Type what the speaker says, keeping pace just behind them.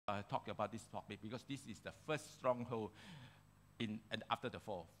talk about this topic because this is the first stronghold and after the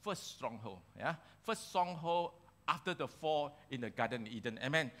fall. First stronghold, yeah? First stronghold after the fall in the Garden of Eden.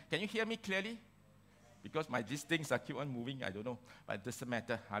 Amen. Can you hear me clearly? Because these things are keep on moving, I don't know, but it doesn't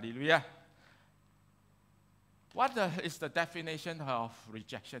matter. Hallelujah. What is the definition of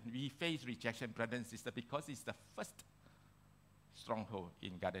rejection? We face rejection, brothers and sisters, because it's the first stronghold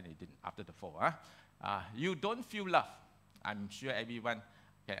in Garden of Eden after the fall. You don't feel love. I'm sure everyone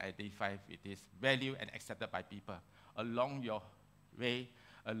can identify with this. Valued and accepted by people. Along your way,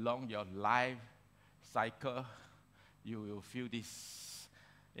 along your life cycle, you will feel this.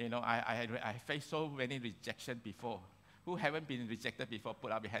 You know, I faced so many rejection before. Who haven't been rejected before?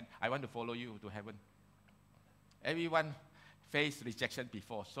 Put up your hand. I want to follow you to heaven. Everyone faced rejection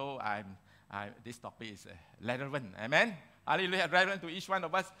before, so this topic is relevant. Amen? Hallelujah. Relevant to each one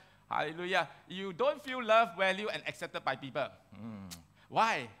of us. Hallelujah. You don't feel loved, valued, and accepted by people.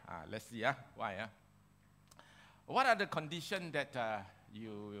 Why? Let's see. Why? What are the conditions that you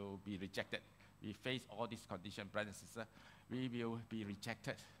will be rejected? We face all these conditions, brothers and sisters. We will be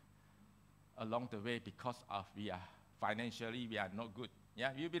rejected along the way because of financially we are not good.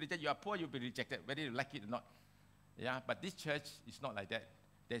 Yeah, you'll be rejected. You are poor, you'll be rejected, whether you like it or not. Yeah, but this church is not like that.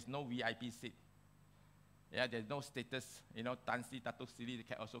 There's no VIP seat. Yeah, there's no status. You know, Tansi, Tato Sili,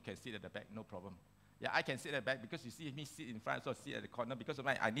 they also can sit at the back, no problem. Yeah, I can sit at the back because you see me sit in front, so I sit at the corner because of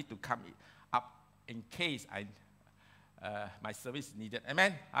I need to come up in case my service is needed.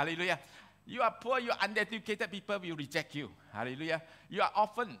 Amen? Hallelujah. You are poor, you are uneducated, people will reject you. Hallelujah. You are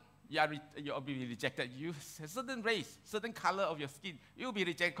orphan, you will be rejected. You have certain race, certain color of your skin, you will be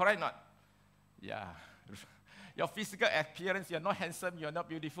rejected, correct or not? Yeah. Your physical appearance, you're not handsome, you're not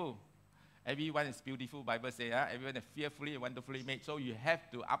beautiful. Everyone is beautiful, Bible says. Everyone is fearfully and wonderfully made. So you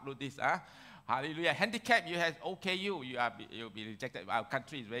have to upload this. Hallelujah. Handicap, you have OKU, you'll be rejected. Our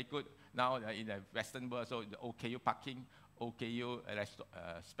country is very good now in the Western world. So the OKU parking, OKU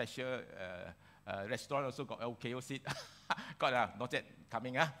special restaurant also got OKU seat. Got not yet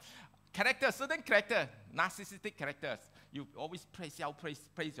coming. Character, certain character, narcissistic characters. You always praise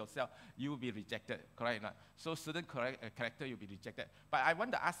yourself, you will be rejected, correct or not? So certain character, you'll be rejected. But I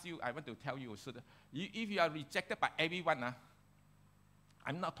want to ask you, I want to tell you, so if you are rejected by everyone,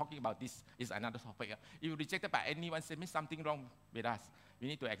 I'm not talking about this, it's another topic. If you're rejected by anyone, it means something wrong with us. We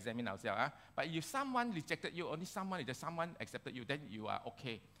need to examine ourselves. But if someone rejected you, only someone accepted you, then you are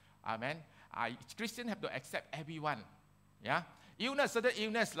okay. Amen. Christians have to accept everyone. Yeah. Illness, certain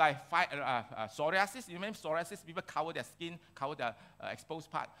illness like psoriasis. You remember psoriasis? People cover their skin, cover the exposed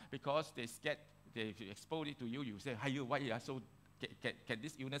part because they scared. They expose it to you. You say, "Hey, why you are so? Can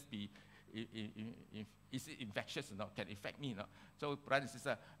this illness be? Is it infectious or not? Can it affect me? No?" So, brothers and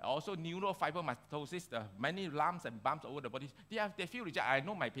sisters, also neurofibromatosis, the many lumps and bumps over the body. They feel rejected. I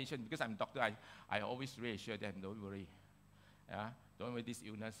know my patient because I'm a doctor. I always reassure them, don't worry. Yeah, don't worry. This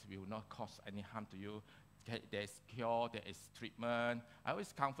illness will not cause any harm to you. There is cure, there is treatment. I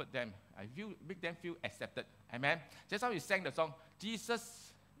always comfort them. Make them feel accepted. Amen. Just how we sang the song,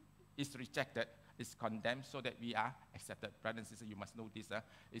 Jesus is rejected, is condemned, so that we are accepted. Brothers and sisters, you must know this.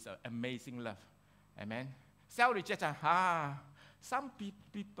 It's an amazing love. Amen. Self-rejection. Some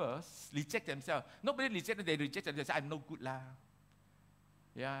people reject themselves. Nobody rejects them. They reject themselves. They say, I'm no good lah.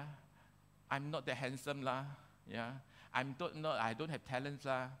 Yeah. I'm not that handsome lah. Yeah. I don't have talents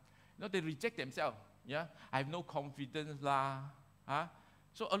lah. No, they reject themselves. Yeah, I have no confidence lah.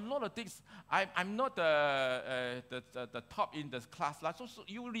 So a lot of things. I'm not the top in the class lah. So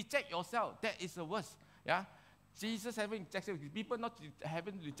you reject yourself. That is the worst. Yeah, Jesus haven't rejected you. People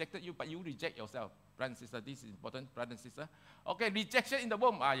haven't rejected you, but you reject yourself. Brothers and sisters, this is important, brothers and sisters. Okay, rejection in the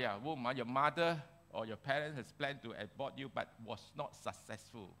womb. Womb. Your mother or your parents has planned to abort you, but was not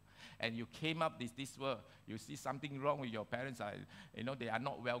successful. And you came up this world. You see something wrong with your parents. They are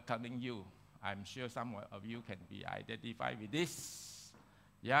not welcoming you. I'm sure some of you can be identified with this.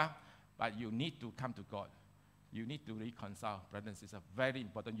 Yeah? But you need to come to God. You need to reconcile, brothers and sisters. Very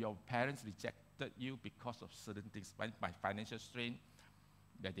important. Your parents rejected you because of certain things. By financial strain,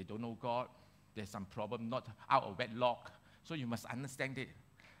 that they don't know God. There's some problem, not out of wedlock. So you must understand it.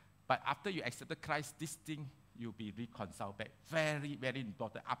 But after you accepted Christ, this thing, you'll be reconciled back. Very, very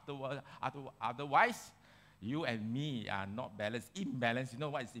important. Otherwise, you and me are not balanced, imbalanced. You know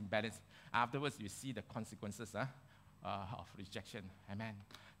what is imbalance? Afterwards, you see the consequences of rejection. Amen.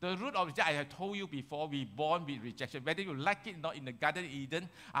 The root of rejection, I have told you before, we born with rejection. Whether you like it or not, in the Garden of Eden,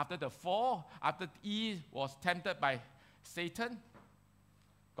 after the fall, after Eve was tempted by Satan,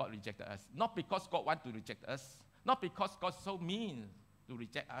 God rejected us. Not because God wants to reject us, not because God's so mean to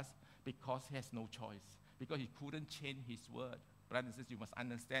reject us, because he has no choice, because he couldn't change his word. brothers and sisters, you must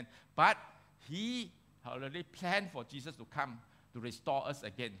understand. But he already planned for Jesus to come to restore us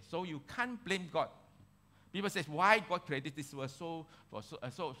again. So you can't blame God. People say, why God created this world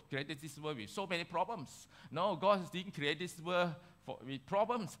created this world with so many problems? No, God didn't create this world with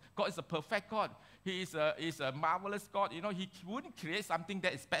problems. God is a perfect God. He is a marvelous God. You know, He wouldn't create something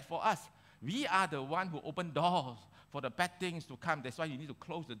that is bad for us. We are the one who open doors for the bad things to come. That's why you need to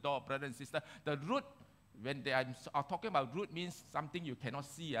close the door, brother and sister. The root, when they are talking about root, means something you cannot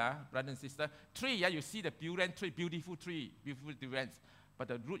see, brother and sister. Tree, you see the durian tree, beautiful durians. But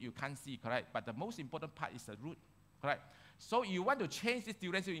the root you can't see, correct? But the most important part is the root, correct? So you want to change this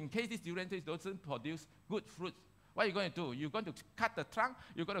durian tree. In case this durian tree doesn't produce good fruit, what are you going to do? You're going to cut the trunk,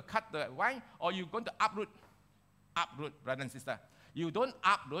 you're going to cut the vine, or you're going to uproot? Uproot, brother and sister. You don't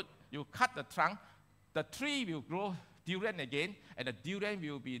uproot, you cut the trunk, the tree will grow durian again, and the durian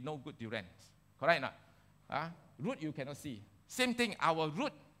will be no good durian. Correct or not? Root you cannot see. Same thing, our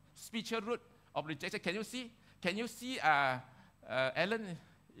root, spiritual root of rejection. Can you see? Can you see Alan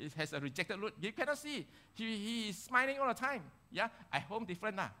has a rejected root? You cannot see. He is smiling all the time. Yeah, at home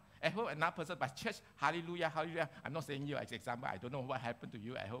different now. At home another person, but church, hallelujah, hallelujah. I'm not saying you as example. I don't know what happened to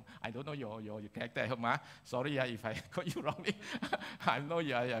you at home. I don't know your character at home. Sorry if I got you wrongly. I know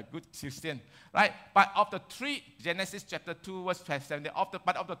you are a good Christian. Right? But of the tree, Genesis chapter 2, verse 17,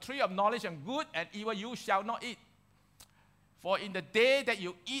 but of the tree of knowledge and good and evil you shall not eat. For in the day that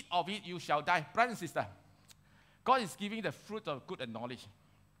you eat of it, you shall die. Brother and sister, God is giving the fruit of good and knowledge.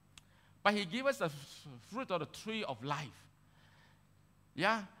 But He gave us the fruit of the tree of life.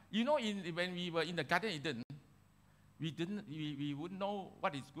 Yeah? You know, when we were in the Garden of Eden, we wouldn't know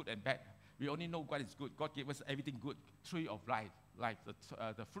what is good and bad. We only know what is good. God gave us everything good. Tree of life,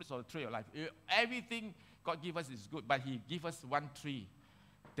 the fruits of the tree of life. Everything God gave us is good, but He gave us one tree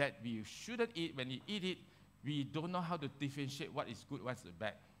that we shouldn't eat. When we eat it, we don't know how to differentiate what is good, what's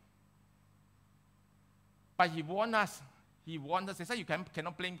bad. But He warned us. He warned us. He said you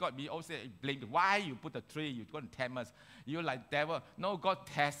cannot blame God. We also blame why you put the tree. You're going to tempt us. You're like devil. No, God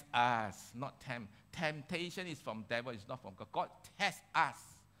tests us, not tempt. Temptation is from devil. It's not from God. God tests us.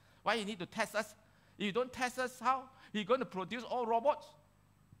 Why you need to test us? If you don't test us, how? He's going to produce all robots.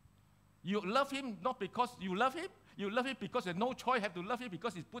 You love Him not because you love Him. You love Him because there's no choice. You have to love Him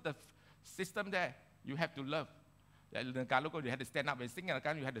because He put a system there. You have to love. In the Galogo, you had to stand up. When singing in the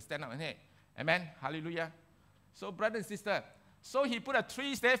car, you had to stand up. And hey, amen. Hallelujah. So, brother and sister, so He put a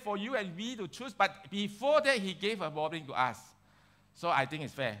tree there for you and me to choose, but before that, He gave a warning to us. So I think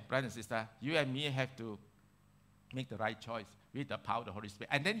it's fair, brother and sister, you and me have to make the right choice with the power of the Holy Spirit.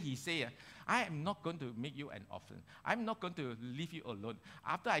 And then He said, I am not going to make you an orphan. I'm not going to leave you alone.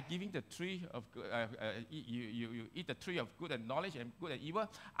 After I giving the tree of, you eat the tree of good and knowledge and good and evil,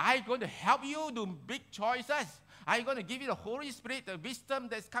 I'm going to help you to make choices. I'm going to give you the Holy Spirit, the wisdom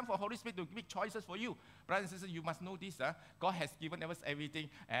that's come from the Holy Spirit to make choices for you. Brothers and sisters, you must know this. God has given us everything,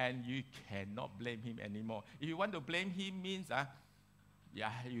 and you cannot blame Him anymore. If you want to blame Him means,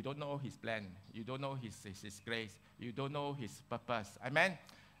 you don't know His plan. You don't know His grace. You don't know His purpose. Amen?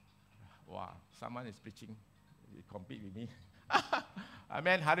 Wow, someone is preaching. You compete with me.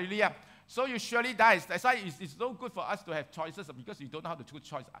 Amen. Hallelujah. So you surely die. That's why it's no good for us to have choices because you don't know how to choose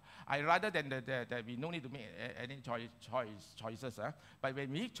choice. I rather than that we no need to make any choices. But when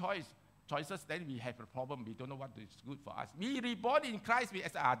we make choices, then we have a problem. We don't know what is good for us. We reborn in Christ.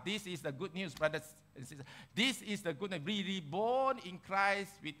 This is the good news, brothers and sisters. This is the good news. We reborn in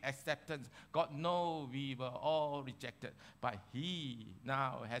Christ with acceptance. God knows we were all rejected, but He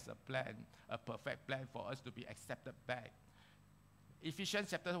now has a plan, a perfect plan for us to be accepted back. Ephesians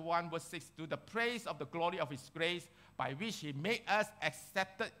chapter 1, verse 6, to the praise of the glory of His grace, by which He made us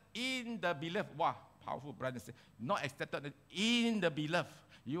accepted in the beloved. Wow, powerful brothers. Not accepted, in the beloved.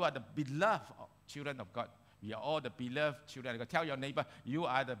 You are the beloved children of God. We are all the beloved children of God. Tell your neighbor, you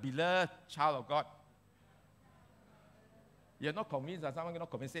are the beloved child of God. You're not convinced, someone not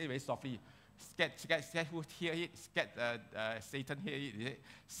convinced, say it very softly. Scared who hear it? Scared Satan hear it.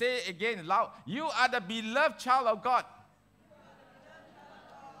 Say it again loud. You are the beloved child of God.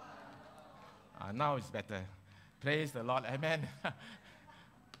 Now it's better. Praise the Lord. Amen.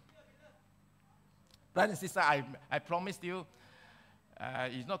 Brothers and sisters, I promised you,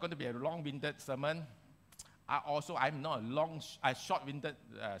 it's not going to be a long-winded sermon. I'm not a short-winded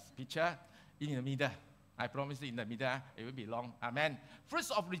speaker. In the middle. I promise you in the middle, it will be long. Amen.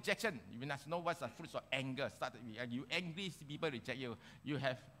 Fruits of rejection. You must know what's the fruits of anger. You angry, people reject you. You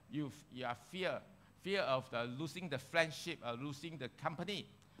are fear of losing the friendship, losing the company.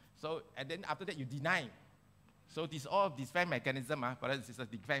 So, and then after that, you deny. So this all defense mechanism, brothers and sisters,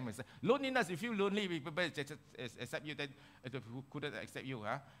 defense mechanism. Loneliness, you feel lonely, people accept you, then who couldn't accept you.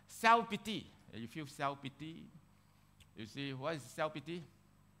 Self-pity, you feel self-pity. You see, what is self-pity?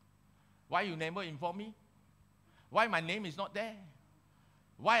 Why you never inform me? Why my name is not there?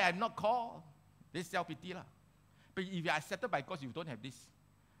 Why I'm not called? This self-pity. But if you are accepted by God, you don't have this.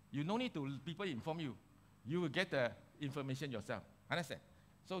 You no need to people inform you. You will get the information yourself. Understand?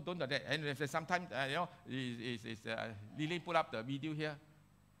 So don't do that. And if sometimes, Lily put up the video here.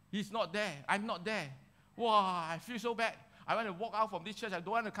 He's not there. I'm not there. Wow, I feel so bad. I want to walk out from this church. I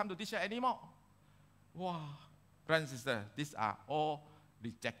don't want to come to this church anymore. Wow. Brothers and sisters, these are all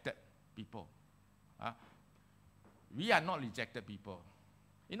rejected people. We are not rejected people.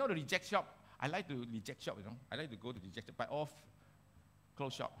 You know the reject shop? I like to reject shop, I like to go to reject shop, but off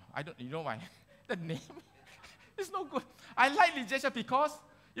close shop. You know why? The name is no good. I like reject shop because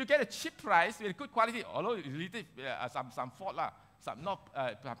you get a cheap price with good quality, although some fault, some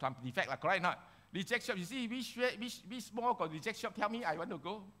defect, correct not? Reject shop, you see, which small got reject shop, tell me I want to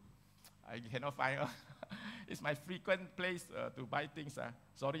go. I cannot find. It's my frequent place to buy things.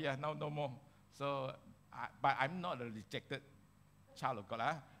 Sorry, now no more. So, but I'm not a rejected child of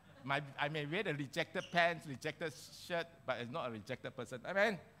God. I may wear the rejected pants, rejected shirt, but it's not a rejected person.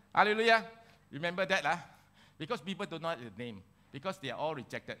 Amen. Hallelujah. Remember that, because people don't know the name. Because they are all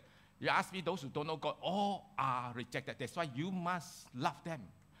rejected. You ask me, those who don't know God, all are rejected. That's why you must love them.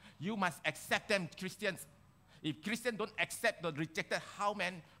 You must accept them, Christians. If Christians don't accept the rejected,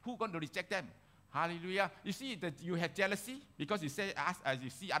 who going to reject them? Hallelujah. You see that you have jealousy because you say, as you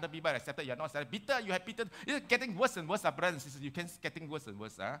see other people accepted, you are not accepted. Bitter, you have bitter. It's getting worse and worse, brothers and sisters. It's getting worse and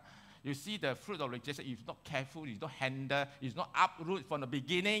worse. You see the fruit of rejection. If you're not careful, you don't handle, it's not uproot from the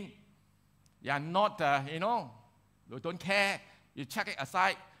beginning. You are not, you don't care. You chuck it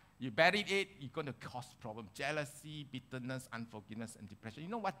aside. You bury it. You're going to cause problems. Jealousy, bitterness, unforgiveness, and depression. You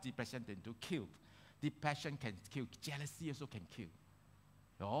know what depression can do? Kill. Depression can kill. Jealousy also can kill.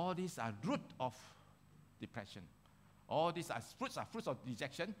 All these are root of depression. All these are fruits of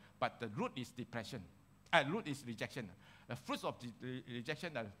rejection, but the root is depression. Root is rejection. The fruits of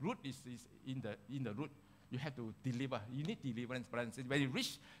rejection, the root is in the root. You have to deliver. You need deliverance, brothers. When you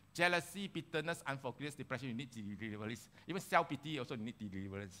reach jealousy, bitterness, unforgiveness, depression, you need deliverance. Even self-pity also need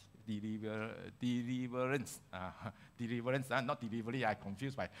deliverance. Deliverance, not delivery. I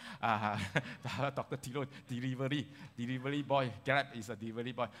confused by Dr. Tilo. Delivery boy. Garrett is a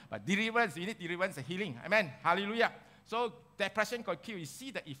delivery boy. But deliverance, you need deliverance and healing. Amen. Hallelujah. So depression could kill. You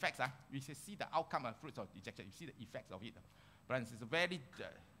see the effects. We see the outcome of fruits of rejection. You see the effects of it. Friends, it's a very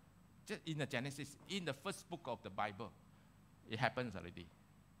just in the Genesis, in the first book of the Bible, it happens already.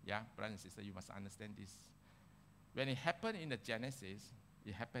 Yeah, brothers and sisters, you must understand this. When it happened in the Genesis,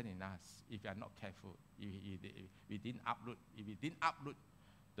 it happened in us. If you are not careful, if we didn't uproot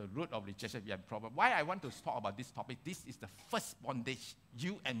the root of rejection, we have a problem. Why I want to talk about this topic? This is the first bondage.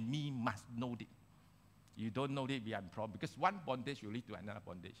 You and me must know it. You don't know it, we have a problem. Because one bondage will lead to another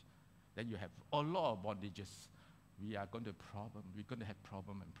bondage. Then you have a lot of bondages. We are going to We're going to have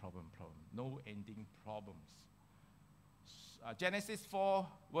problem. No ending problems. Genesis 4,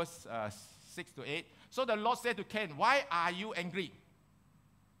 verse 6 to 8. So the Lord said to Cain, why are you angry?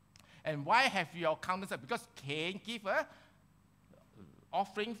 And why have your countenance? Because Cain gave an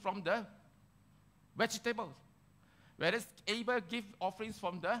offering from the vegetables, whereas Abel gave offerings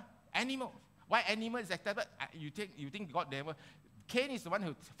from the animals. Why animal is accepted? You think God never? Cain is the one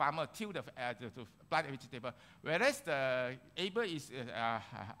who farmer till to plant a vegetable, whereas the Abel is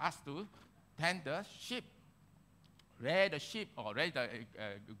asked to tend the sheep, rear the sheep or rear the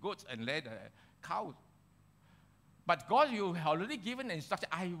goats and rear the cows. But God, you have already given an instruction.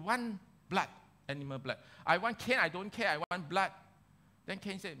 I want blood, animal blood. I want Cain. I don't care. I want blood. Then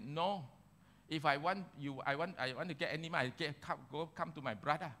Cain said, no. If I want to get animal. I come to my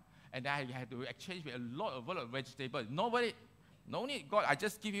brother, and I had to exchange with a lot of vegetables. No need, God. I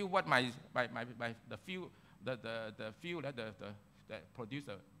just give you what the field that produce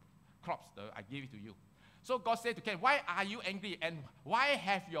the crops. I give it to you. So God said to Cain, why are you angry, and why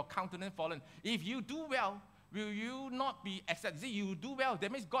have your countenance fallen? If you do well, will you not be accepted? See, you do well.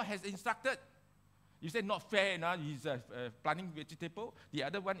 That means God has instructed. You say not fair, he's planting vegetable. The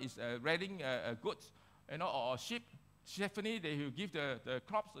other one is rearing goats, or sheep. Stephanie, they will give the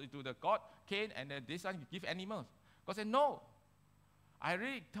crops to the God, Cain, and then this one give animals. God said, no. I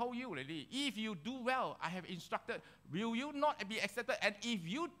already told you already. If you do well, I have instructed. Will you not be accepted? And if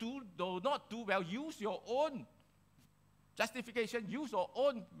you do not do well, use your own justification, use your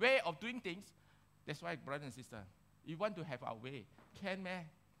own way of doing things. That's why, brothers and sisters, you want to have our way. Can, man?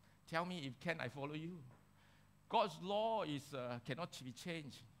 Tell me if can I follow you. God's law is cannot be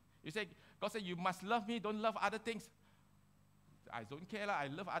changed. You say, God said, you must love me, don't love other things. I don't care, I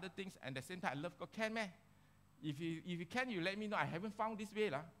love other things, and at the same time, I love God. Can, man? If you can, you let me know. I haven't found this way,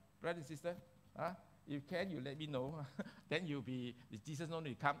 brother and sister. If you can, you let me know. Then Jesus knows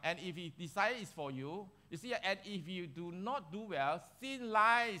will come. And if His desire is for you, you see, and if you do not do well, sin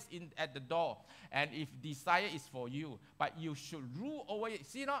lies at the door. And if desire is for you, but you should rule over it.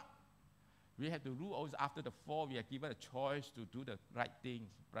 See not? We have to rule over after the fall. We are given a choice to do the right things,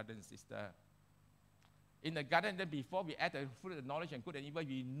 brother and sister. In the garden, then before we add the fruit of knowledge and good and evil,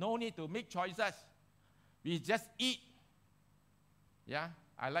 we no need to make choices. We just eat. Yeah,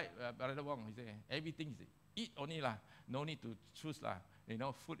 I like Brother Wong. He said, everything is eat only lah. No need to choose lah. You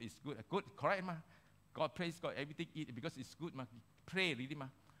know, food is good. Good, correct ma? God praise God, everything eat because it's good ma. Pray really ma.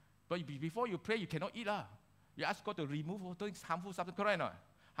 But before you pray, you cannot eat lah. You ask God to remove all things harmful substance, correct or not?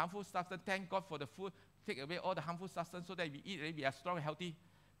 Harmful substance, thank God for the food. Take away all the harmful substance so that we eat, we are strong and healthy.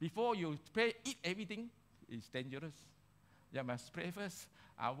 Before you pray, eat everything. It's dangerous. You must pray first.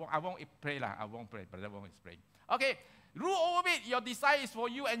 I won't pray lah. I won't pray. Brother Wong is praying. Okay, rule over it. Your desire is for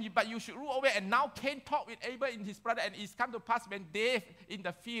you, but you should rule over it. And now Cain talked with Abel and his brother, and it's come to pass when they in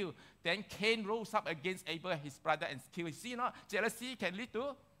the field, then Cain rose up against Abel, his brother, and killed him. See, no? Jealousy can lead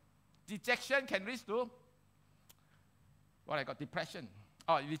to dejection, can lead to depression.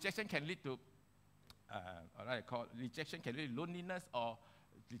 Or rejection can lead to rejection can lead to loneliness or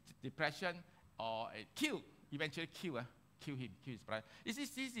depression. Or eventually kill him, kill his brother. This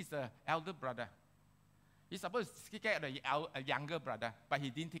is the elder brother. He's supposed to take care of the younger brother, but he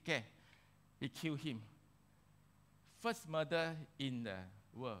didn't take care. He killed him. First murder in the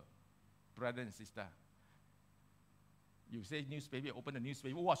world, brother and sister. You say newspaper, open the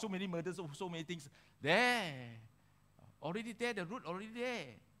newspaper. Wow, so many murders, so many things. There. Already there, the root already there.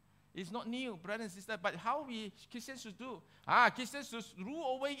 It's not new, brother and sister. But how we Christians should do? Christians should rule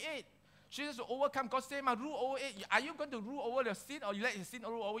over it. Jesus to overcome. God said, rule over it. Are you going to rule over your sin, or you let your sin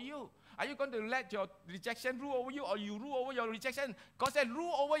rule over you? Are you going to let your rejection rule over you, or you rule over your rejection? God said,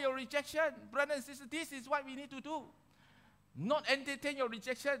 rule over your rejection. Brother and sister, this is what we need to do. Not entertain your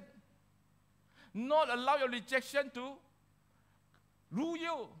rejection. Not allow your rejection to rule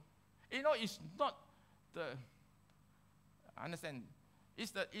you. You know, it's not the, understand,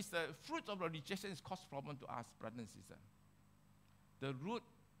 it's the fruit of the rejection is cause problem to us, brother and sister. The root,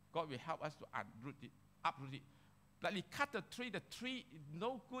 God will help us to uproot it. Like you cut the tree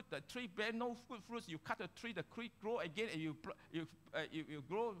no good, the tree bear no good fruits. You cut the tree grow again, and you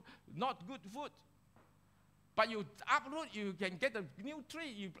grow not good fruit. But you uproot, you can get a new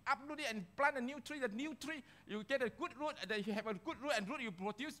tree. You uproot it and plant a new tree. The new tree, you get a good root, and then you have a good root, and root you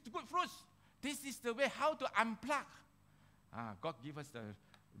produce good fruits. This is the way how to unplug. God give us the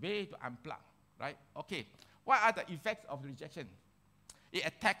way to unplug, right? Okay, what are the effects of rejection? It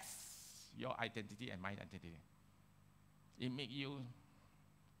attacks your identity and my identity. It makes you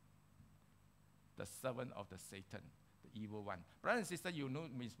the servant of the Satan, the evil one. Brother and sister, you know,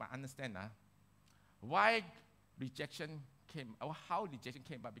 must understand why rejection came, or how rejection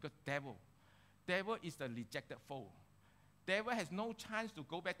came about. Because devil is the rejected foe. Devil has no chance to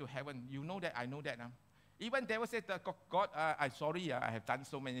go back to heaven. You know that, I know that now. Even devil said, God, I'm sorry, I have done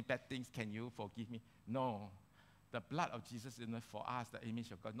so many bad things. Can you forgive me? No. The blood of Jesus is not for us, the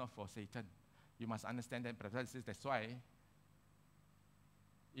image of God, not for Satan. You must understand that, brothers and sisters. That's why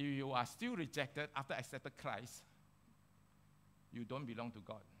if you are still rejected after accepting Christ, you don't belong to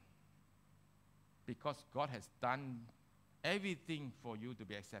God. Because God has done everything for you to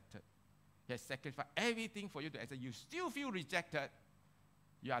be accepted. He has sacrificed everything for you to accept. You still feel rejected.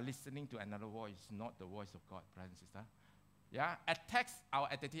 You are listening to another voice, not the voice of God, brother and sister. Yeah, attacks our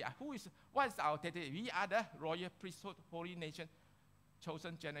identity. What is our identity? We are the royal priesthood, holy nation,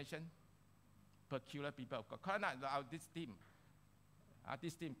 chosen generation, peculiar people of God. This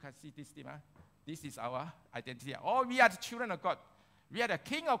team, can see this team. This is our identity. Oh, we are the children of God. We are the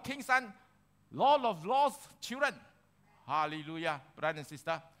King of Kings, Son, Lord of Lords, children. Hallelujah, brother and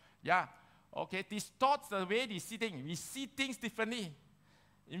sister. Yeah, okay. Distorts the way we see things. We see things differently.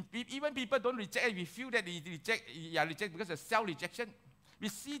 Even people don't reject, we feel that they reject because of self-rejection. We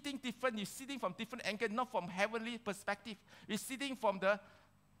see things different. We see things from different angles, not from heavenly perspective. We see things from the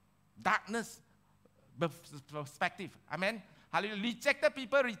darkness perspective. Amen. Hallelujah. Rejected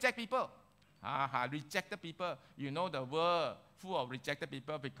people reject people. Rejected people. You know the world full of rejected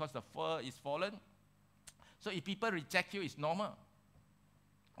people because the fur is fallen. So if people reject you, it's normal.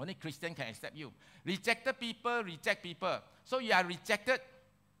 Only Christian can accept you. Rejected people reject people. So you are rejected.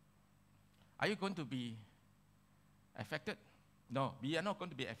 Are you going to be affected? No, we are not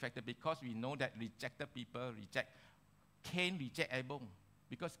going to be affected because we know that rejected people reject. Cain reject Abel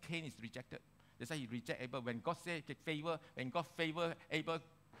because Cain is rejected. That's why he reject Abel. When God said favor, when God favor Abel,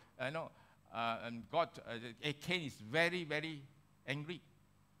 and God, Cain is very, very angry.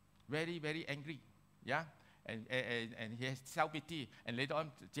 Very, very angry. Yeah? And he has self-pity, and later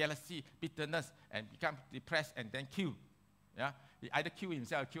on jealousy, bitterness, and become depressed and then kill. Yeah? He either kill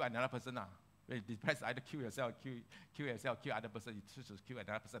himself or kill another person. When he's depressed, either kill yourself, kill yourself, kill other person. He chooses to kill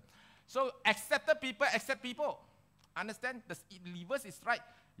another person. So accepted people accept people. Understand? The reverse is right.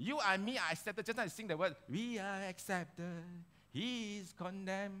 You and me are accepted. Just like sing the word, we are accepted. He is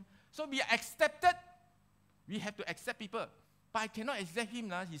condemned. So we are accepted. We have to accept people. But I cannot accept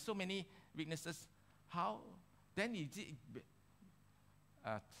him. He's so many weaknesses. How? Then he did.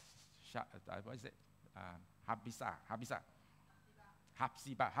 What is it? Hapsiba.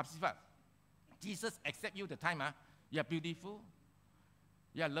 Jesus accept you the time. You are beautiful.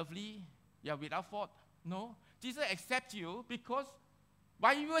 You are lovely. You are without fault. No. Jesus accepts you because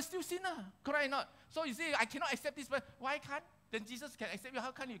while you were still sinner. Correct or not? So you say, I cannot accept this person. Why can't? Then Jesus can accept you.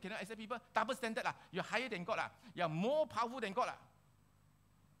 How come you cannot accept people? Double standard. You're higher than God. You're more powerful than God.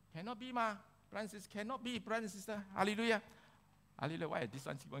 Cannot be, ma. Brothers and sisters, cannot be, brothers and sisters. Hallelujah. Hallelujah. Why is this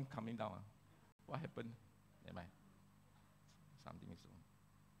one keep on coming down? What happened? Never mind. Something is wrong.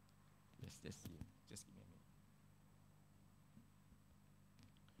 Yes, just see. Just give me a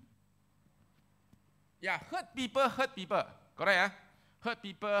minute. Yeah, hurt people. Correct? Hurt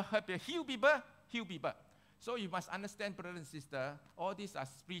people, heal people. So you must understand, brothers and sisters, all these are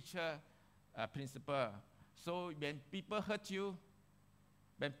spiritual principles. So when people hurt you,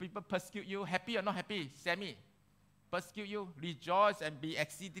 when people persecute you, happy or not happy? Sammy, persecute you, rejoice and be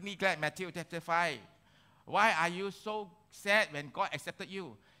exceedingly glad. Matthew chapter 5. Why are you so sad when God accepted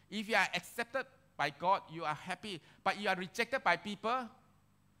you? If you are accepted by God, you are happy. But you are rejected by people,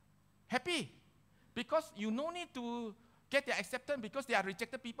 happy. Because you no need to get their acceptance because they are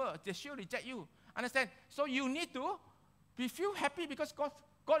rejected people. They should reject you. Understand? So you need to feel happy because God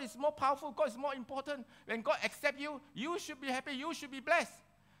is more powerful. God is more important. When God accepts you, you should be happy. You should be blessed.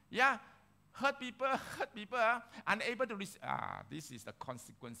 Yeah? Hurt people, unable to receive. This is the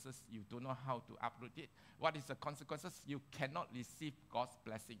consequences. You don't know how to uproot it. What is the consequences? You cannot receive God's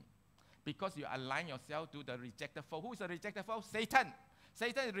blessing because you align yourself to the rejected foe. Who is the rejected foe? Satan.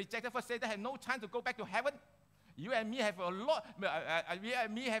 Satan is rejected foe. Satan has no chance to go back to heaven. You and me have a lot. You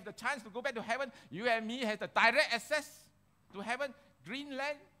and me have the chance to go back to heaven. You and me have the direct access to heaven. Green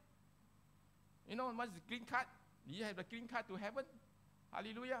land. You know what is the green card? You have the green card to heaven.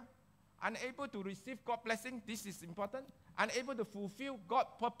 Hallelujah. Unable to receive God's blessing. This is important. Unable to fulfill God's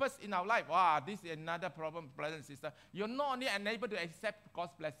purpose in our life. Wow, this is another problem, brothers and sisters. You're not only unable to accept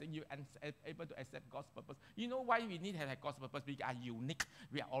God's blessing, you're unable to accept God's purpose. You know why we need to have God's purpose? We are unique.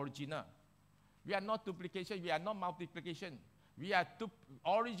 We are original. We are not duplication. We are not multiplication. We are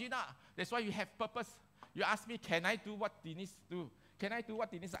original. That's why we have purpose. You ask me, can I do what Denise do? Can I do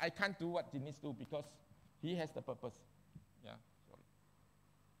what Denise do? I can't do what Denise do because he has the purpose. Yeah, sorry.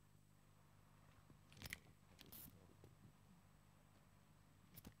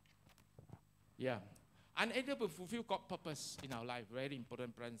 Yeah. Unable to fulfill God's purpose in our life. Very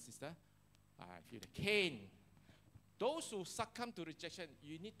important, brother and sister. I feel the Cain. Those who succumb to rejection,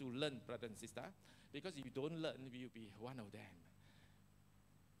 you need to learn, brother and sister. Because if you don't learn, you will be one of them.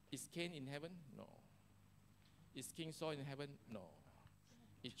 Is Cain in heaven? No. Is King Saul in heaven? No.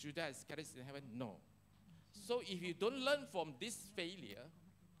 Is Judas Iscariot in heaven? No. So if you don't learn from this failure,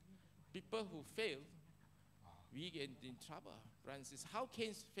 people who fail, we get in trouble. Francis, how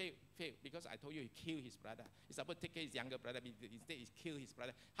Cain failed? Because I told you he killed his brother. He's supposed to take care of his younger brother, but instead he killed his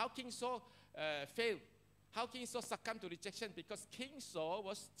brother. How King Saul failed? How King Saul succumbed to rejection? Because King Saul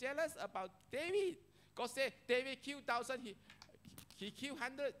was jealous about David. God said, David killed 1,000, he killed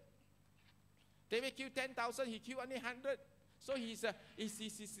 100. David killed 10,000, he killed only 100. So he's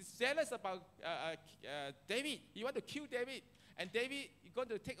jealous about David. He wants to kill David. And David is going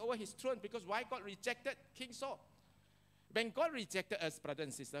to take over his throne because why God rejected King Saul? When God rejected us, brother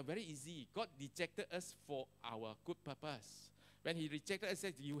and sister, very easy. God rejected us for our good purpose. When he rejected us,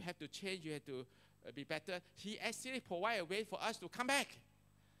 said, you have to change, you have to be better. He actually provided a way for us to come back.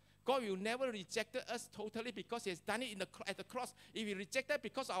 God will never reject us totally because he has done it at the cross. If he rejected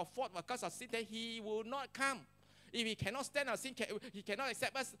because of our fault, because of sin, then he will not come. If he cannot stand our sin, he cannot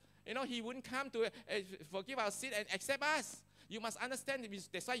accept us, he wouldn't come to forgive our sin and accept us. You must understand,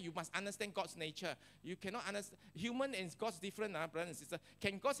 that's why you must understand God's nature. You cannot understand, human and God's different, brothers and sisters.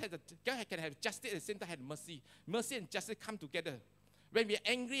 God can have justice at the same time have mercy. Mercy and justice come together. When we are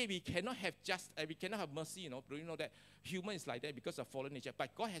angry, we cannot have we cannot have mercy. Do you know that human is like that because of fallen nature?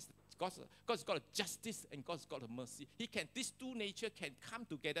 But God's got a justice and God's got a mercy. These two nature can come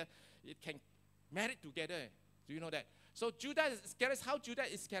together. It can marry together. Do you know that? So Judas Iscariot, how Judas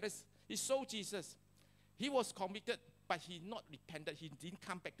Iscariot, he sold Jesus. He was convicted, but he not repented. He didn't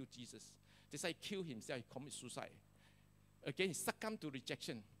come back to Jesus. That's why he killed himself. He committed suicide. Again, he succumbed to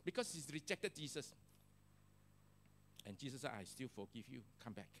rejection because he's rejected Jesus. And Jesus said, I still forgive you.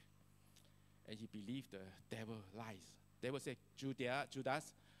 Come back. And he believed the devil lies. The devil said,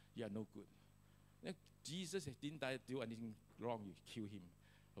 Judas, you are no good. Then Jesus didn't do anything wrong. You kill him.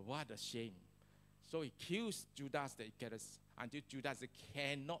 What a shame. So he kills Judas the Iscariot until Judas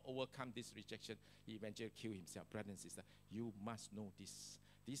cannot overcome this rejection. He eventually killed himself. Brothers and sisters, you must know this.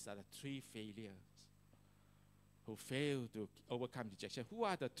 These are the three failures who fail to overcome rejection. Who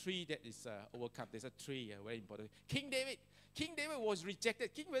are the three that is overcome? There's a three very important. King David. King David was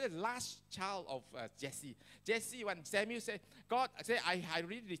rejected. King David was the last child of Jesse. Jesse, when Samuel said, God said, I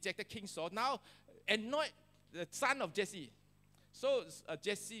really rejected King Saul. Now anoint the son of Jesse. So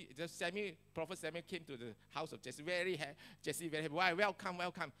Prophet Samuel came to the house of Jesse. Jesse very happy. Why? Welcome.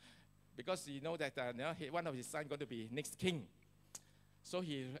 Because he know that one of his sons going to be next king. So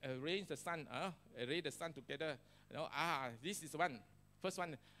he arranged the son together. This is one. First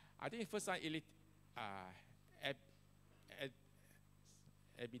one, I think first one,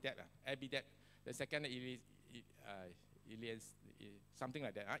 Abidab. The second, Elias, something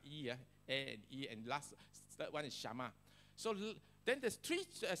like that. A and E, and third one is Shammah. So then there's 8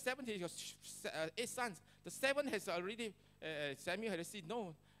 sons. The 7 has already, Samuel has said,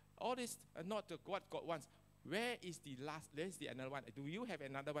 no, all this are not what God wants. Where is the last? Where's the another one? Do you have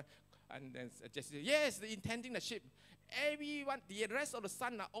another one? And then Jesse said, yes, intending the sheep. Everyone, the rest of the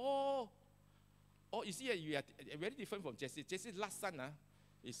sons are all, you see, you are very different from Jesse. Jesse's last son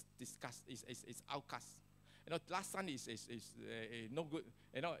is outcast. Last son is no good.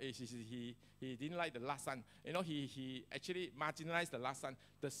 He didn't like the last son. He actually marginalized the last son.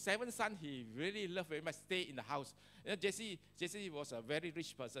 The 7th son he really loved very much, stay in the house. Jesse was a very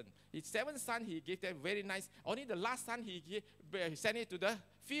rich person. His 7th son he gave them very nice. Only the last son he sent it to the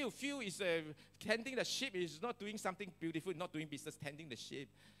field. Field is tending the sheep. Is not doing something beautiful. Not doing business. Tending the sheep.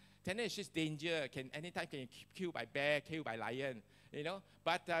 Tending the sheep is danger. Anytime can killed by bear, killed by lion.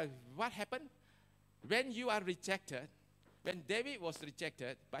 But what happened? When you are rejected, when David was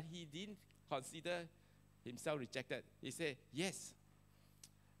rejected, but he didn't consider himself rejected, he said, yes,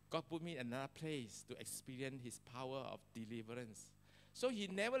 God put me in another place to experience his power of deliverance. So he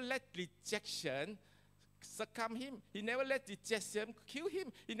never let rejection succumb him. He never let rejection kill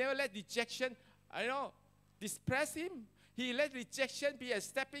him. He never let rejection, depress him. He let rejection be a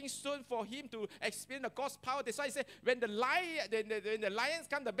stepping stone for him to experience the God's power. That's why he said, when the lions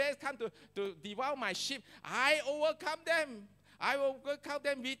come, the bears come to devour my sheep, I overcome them. I will overcome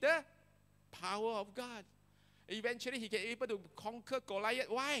them with the power of God. Eventually, he get able to conquer Goliath.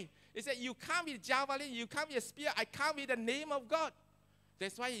 Why? He said, you come with javelin, you come with a spear, I come with the name of God.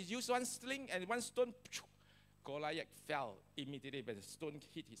 That's why he used one sling and one stone. Goliath fell immediately, but the stone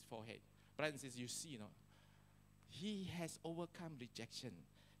hit his forehead. Brothers and sisters, you see, he has overcome rejection.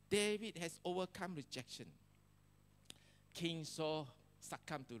 David has overcome rejection. King Saul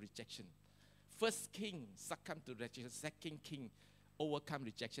succumbed to rejection. First king succumbed to rejection. Second king overcome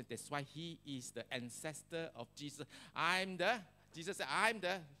rejection. That's why he is the ancestor of Jesus. Jesus said, I'm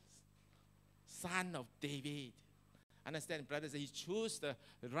the son of David. Understand, brothers, he chose the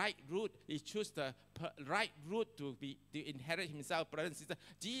right route. He chose the right route to inherit himself, brothers and sisters.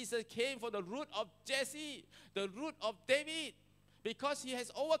 Jesus came for the root of Jesse, the root of David, because he has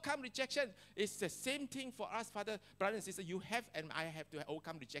overcome rejection. It's the same thing for us, brothers and sisters. You have and I have to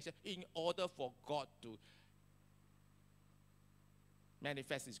overcome rejection in order for God to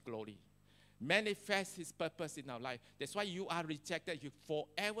manifest his glory, manifest his purpose in our life. That's why you are rejected. You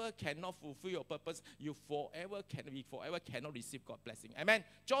forever cannot fulfill your purpose. You forever cannot receive God's blessing. Amen.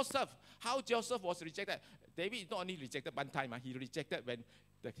 Joseph, how Joseph was rejected. David not only rejected one time, he rejected when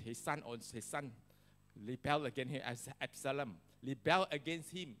his son rebelled against him, as Absalom rebelled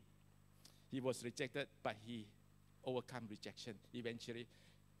against him. He was rejected, but he overcome rejection. Eventually,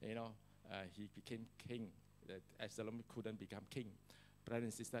 he became king. Absalom couldn't become king. Brothers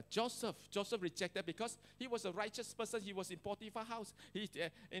and sisters, Joseph rejected because he was a righteous person. He was in Potiphar's house.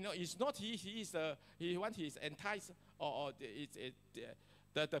 It's not he is enticed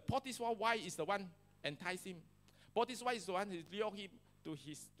the Potiphar's wife is the one enticed him. Potiphar's wife is the one who lured him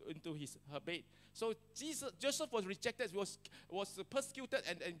into her bed. So Joseph was rejected. Was persecuted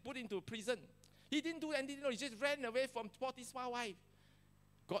and put into prison. He didn't do anything. He just ran away from Potiphar's wife.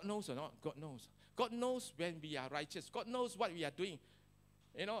 God knows or not? God knows. God knows when we are righteous. God knows what we are doing.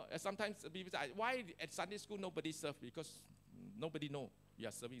 You know, sometimes people say, why at Sunday school nobody serve? Because nobody know you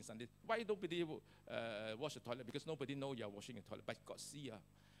are serving Sunday. Why nobody wash the toilet? Because nobody know you are washing the toilet. But God see.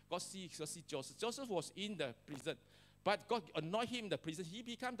 God see Joseph. Joseph was in the prison. But God anointed him in the prison. He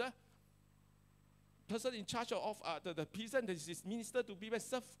became the person in charge of the prison. This is minister to people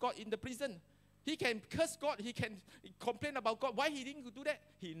serve God in the prison. He can curse God. He can complain about God. Why he didn't do that?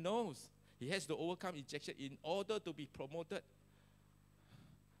 He knows he has to overcome rejection in order to be promoted.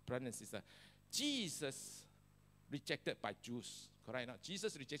 Brothers and sisters, Jesus rejected by Jews. Correct? No?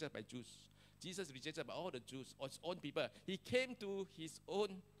 Jesus rejected by Jews. Jesus rejected by all the Jews, his own people. He came to his own.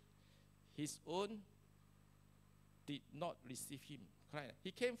 His own did not receive him. Correct?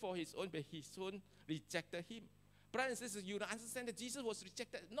 He came for his own, but his own rejected him. Brothers and sisters, you understand that Jesus was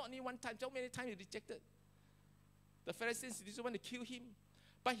rejected. Not only one time, so many times he rejected. The Pharisees didn't want to kill him.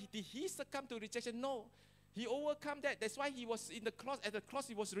 But did he succumb to rejection? No. He overcome that. That's why he was in the cross. At the cross,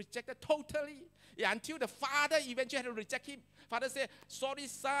 he was rejected totally. Yeah, until the Father eventually had to reject him. Father said, sorry,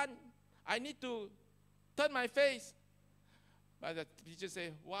 son, I need to turn my face. But the teacher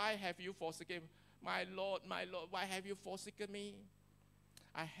said, why have you forsaken my Lord, why have you forsaken me?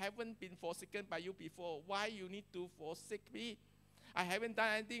 I haven't been forsaken by you before. Why you need to forsake me? I haven't done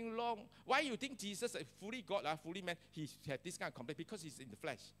anything wrong. Why you think Jesus, fully God, fully man, he had this kind of complaint? Because he's in the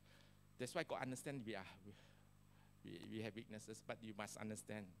flesh. That's why God understands we have weaknesses, but you must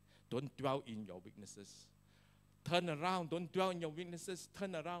understand. Don't dwell in your weaknesses. Turn around. Don't dwell in your weaknesses.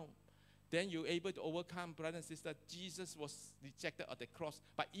 Turn around. Then you're able to overcome, brothers and sisters. Jesus was rejected at the cross,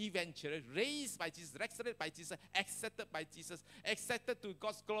 but eventually raised by Jesus, resurrected by Jesus, accepted by Jesus, accepted to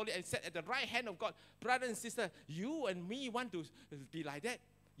God's glory, and set at the right hand of God. Brothers and sisters, you and me want to be like that.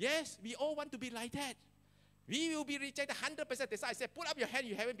 Yes, we all want to be like that. We will be rejected 100%. That's why I said, put up your hand,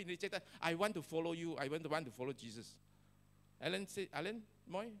 you haven't been rejected. I want to follow you. I want to follow Jesus. Alan said, Alan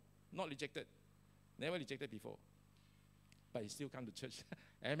Moy, not rejected. Never rejected before. But he still come to church.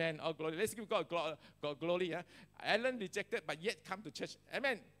 Amen. All glory. Let's give God glory. Alan rejected, but yet come to church.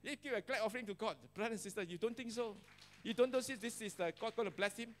 Amen. Let's give a glad offering to God. Brothers and sisters, you don't think so? You don't see this is God going to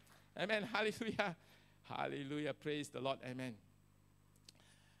bless him? Amen. Hallelujah. Hallelujah. Praise the Lord. Amen.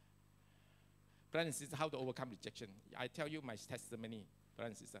 Brothers and sisters, how to overcome rejection. I tell you my testimony,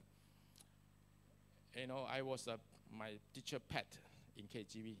 brothers and sisters. You know, I was my teacher pet in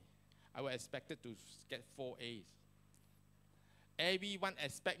KGV. I was expected to get 4 A's. Everyone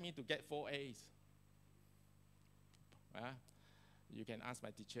expect me to get 4 A's. You can ask my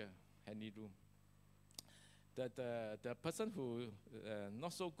teacher, Henry Room. The person who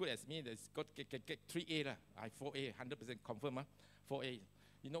not so good as me, that's got get 3 A. I 4 A, 100% confirm. 4 A.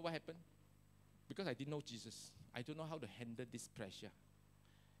 You know what happened? Because I didn't know Jesus. I don't know how to handle this pressure.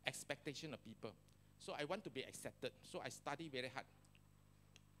 Expectation of people. So I want to be accepted. So I study very hard.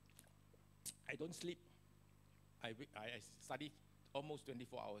 I don't sleep. I study almost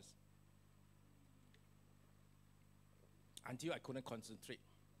 24 hours. Until I couldn't concentrate.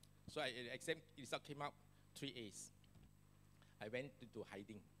 So the exam result came out 3 A's. I went into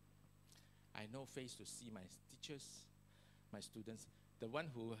hiding. I no face to see my teachers, my students. The one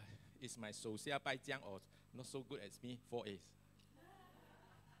who is my 手下败将 or not so good as me, 4 A's.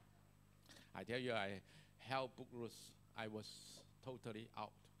 I tell you, I held book rules. I was totally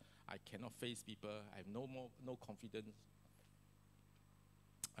out. I cannot face people. I have no confidence.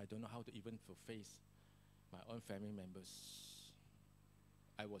 I don't know how to even face my own family members.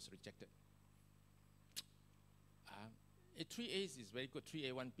 I was rejected. 3 A's is very good.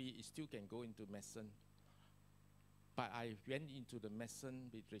 3A, 1B, it still can go into medicine. But I went into the medicine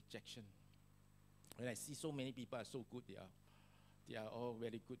with rejection. When I see so many people are so good, they are all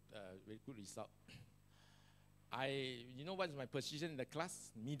very good result. You know what is my position in the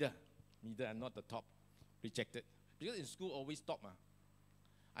class? Middle, I'm not the top. Rejected. Because in school, always top.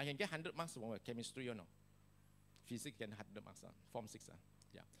 I can get 100 marks for chemistry, you know. Physics can 100 marks, Form 6.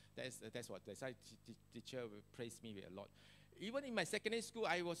 Yeah, that's why teacher praised me a lot. Even in my secondary school,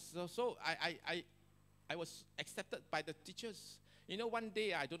 I was I was accepted by the teachers. You know, one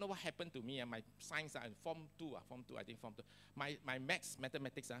day, I don't know what happened to me, my science, Form 2, I think Form 2. My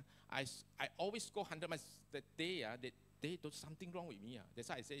mathematics, I always score 100 marks. That day, there's something wrong with me. That's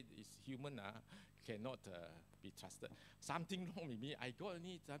why I say it's human, cannot be trusted. Something wrong with me. I got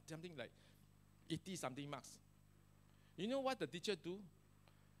only something like 80-something marks. You know what the teacher do?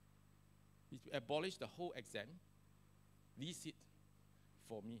 He abolished the whole exam, leaves it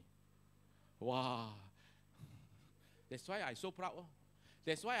for me. Wow. That's why I'm so proud.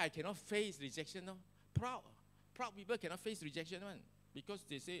 That's why I cannot face rejection. Proud people cannot face rejection. because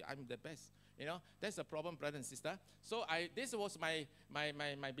they say I'm the best. You know, that's the problem, brother and sister. So this was my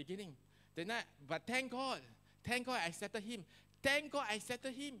beginning. But thank God I accepted him. Thank God I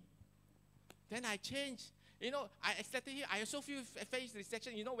accepted him. Then I changed. You know, I accepted him. I also faced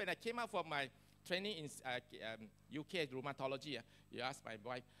rejection. You know, when I came out from my training in UK rheumatology, you ask my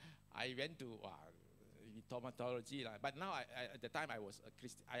wife, I went to rheumatology, but now at the time I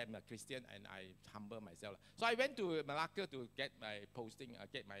am a Christian and I humble myself. So I went to Malacca to get my posting,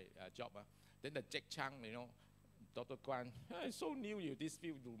 get my job. Then the Jack Chang, you know, Dr. KWAN, it's so new, this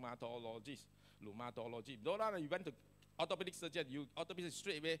field, rheumatology. No, you went to orthopedic surgeon, orthopedic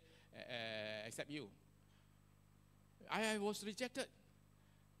straight away accept you. I was rejected.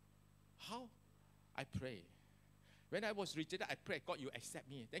 How? I pray. When I was rejected, I prayed, God, you accept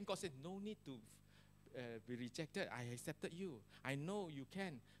me. Then God said, no need to be rejected. I accepted you. I know you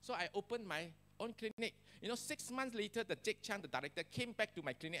can. So I opened my own clinic. You know, 6 months later, the Jake Chan, the director, came back to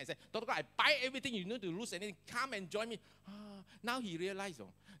my clinic and said, Dr. God, I buy everything. You need to lose anything. Come and join me. Now he realized.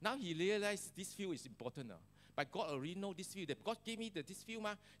 Now he realized this field is important. But God already know this field. God gave me this field.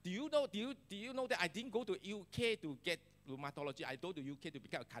 Do you know that I didn't go to UK to get rheumatology? I go to UK to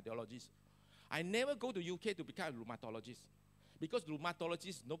become a cardiologist. I never go to UK to become a rheumatologist. Because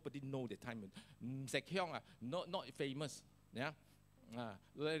rheumatologists, nobody know the time. Sek Hyong, not famous. Yeah.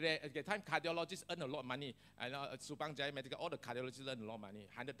 At the time, cardiologists earn a lot of money. And Subang Jaya Medical, all the cardiologists earn a lot of money,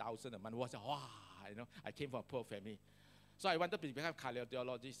 100,000 a month. Was wow, you know, I came from a poor family. So I wanted to become a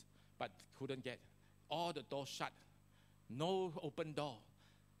cardiologist, but couldn't get. All the doors shut. No open door.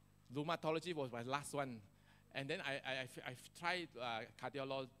 Rheumatology was my last one. And then I tried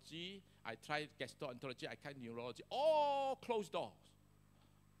cardiology, I tried gastroenterology, I tried neurology, all closed doors.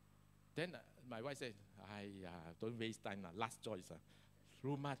 Then my wife said, don't waste time, last choice,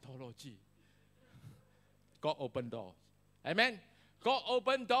 rheumatology. God opened doors. Amen? God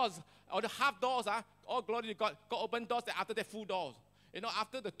opened doors, or the half doors, all glory to God. God opened doors, after that full doors. You know,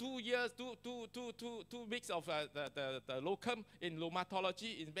 after the 2 years, 2 weeks of the locum in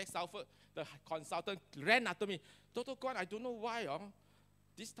rheumatology in West Salford, the consultant ran after me. Dr. KWAN, I don't know why.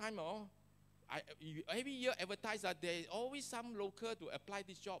 This time, every year advertise that there is always some local to apply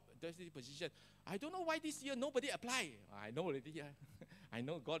this job, this position. I don't know why this year nobody apply. I know already. I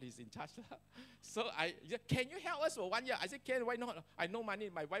know God is in charge. So can you help us for 1 year? I said, can, why not? I know money.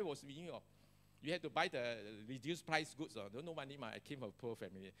 My wife was with me. You had to buy the reduced price goods. Don't know money. I came from a poor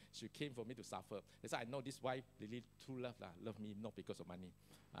family. She came for me to suffer. That's why I know this wife really true love. Love me not because of money.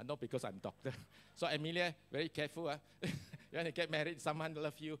 Not because I'm doctor. So Amelia, very careful. You want to get married, someone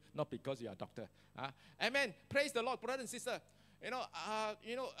love you, not because you are a doctor. Amen. Praise the Lord, brother and sister.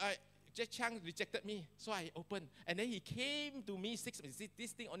 Jack Chang rejected me, so I opened. And then he came to me 6 months.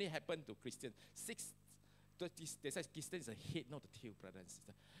 This thing only happened to Christians. They said Christian is a head, not a tail, brother and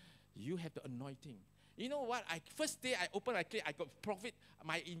sister. You have the anointing. You know what? First day I opened my clinic, I got profit.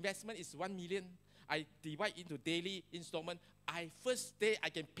 My investment is 1 million. I divide into daily installment. First day I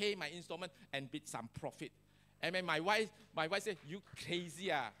can pay my installment and with some profit. And then my wife said, "You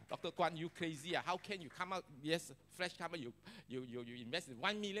crazy, Dr. KWAN, you crazy. How can you come out? Yes, fresh comer. You invest in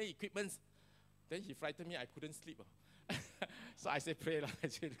 1 million equipments." Then he frightened me. I couldn't sleep. So I said, pray.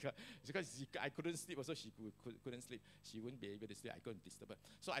 Because I couldn't sleep, also she couldn't sleep. She wouldn't be able to sleep. I couldn't disturb her.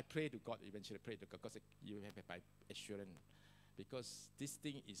 So I prayed to God, eventually prayed to God, because you have my assurance. Because this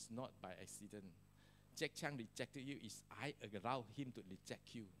thing is not by accident. Jack Chang rejected you, I allow him to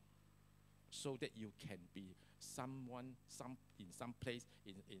reject you. So that you can be someone, in some place,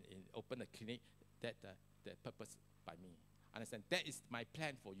 open a clinic that purpose by me. Understand? That is my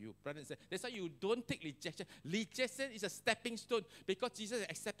plan for you, brothers and sisters. That's why you don't take rejection. Rejection is a stepping stone because Jesus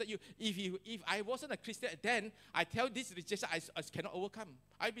accepted you. If I wasn't a Christian, then I tell this rejection I cannot overcome.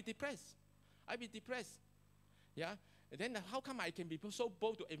 I'll be depressed. Yeah. And then how come I can be so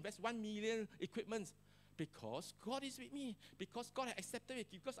bold to invest 1 million equipments? Because God is with me. Because God has accepted me.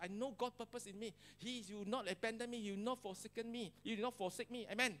 Because I know God's purpose in me. He will not abandon me. He will not forsake me. He will not forsake me.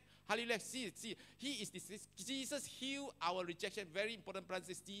 Amen. Hallelujah. See. He is this. Jesus healed our rejection. Very important,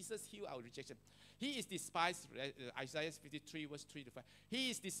 brothers. Jesus healed our rejection. He is despised. Isaiah 53 verse 3 to 5. He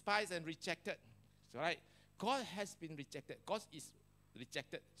is despised and rejected. Right? God has been rejected. God is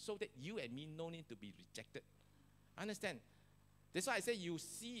rejected so that you and me no need to be rejected. Understand? That's why I say you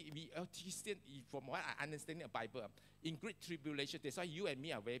see, we are Christian, from what I understand in the Bible, in great tribulation, that's why you and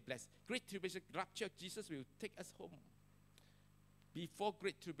me are very blessed. Great tribulation, rapture, Jesus will take us home. Before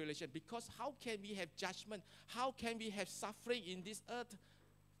great tribulation, because how can we have judgment? How can we have suffering in this earth?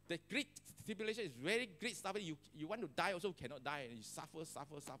 The great tribulation is very great suffering. You want to die also cannot die. And you suffer.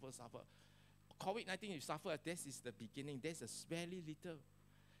 COVID-19 you suffer, this is the beginning. There's a very little.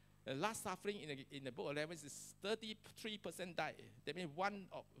 The last suffering in the book of Revelation is 33% died. That means one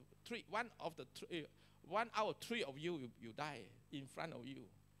out of three of you die in front of you.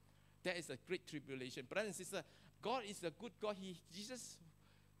 That is a great tribulation. Brothers and sisters, God is a good God. Jesus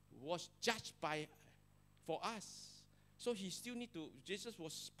was judged for us. So he still need to, Jesus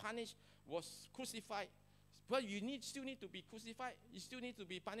was punished, was crucified. But still need to be crucified. You still need to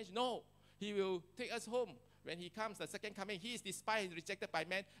be punished. No, he will take us home. When he comes, the second coming, he is despised and rejected by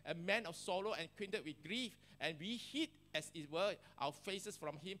men, a man of sorrow and acquainted with grief. And we hid, as it were, our faces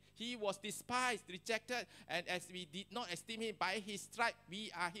from him. He was despised, rejected, and as we did not esteem him, by his stripe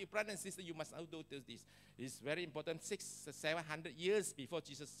we are healed. Brothers and sisters, you must notice this. It's very important. 700 years before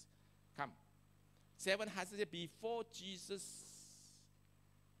Jesus came. 700 years before Jesus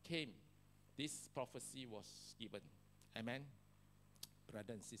came, this prophecy was given. Amen.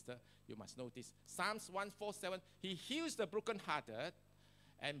 Brother and sister, you must notice. Psalms 147, he heals the brokenhearted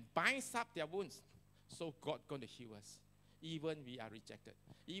and binds up their wounds. So God going to heal us. Even we are rejected.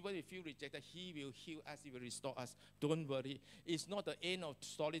 Even if you rejected, he will heal us, he will restore us. Don't worry. It's not the end of the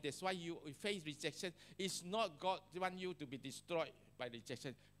story. That's why you face rejection. It's not God want you to be destroyed by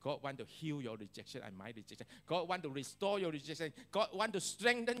rejection. God want to heal your rejection and my rejection. God want to restore your rejection. God want to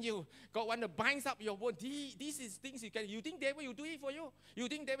strengthen you. God want to bind up your wound. This is things you can. You think devil will do it for you? You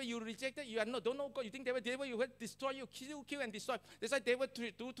think devil you rejected? You are not. Don't know God. You think devil will destroy you, kill and destroy. That's why devil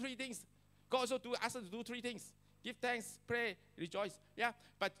do three things. God also ask us to do three things. Give thanks, pray, rejoice. Yeah,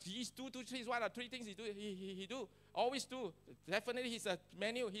 but he's two to three. What are three things he do? He do. Always do. Definitely, he's a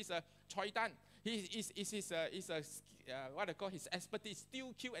manual. He's a choitan. What I call his expertise.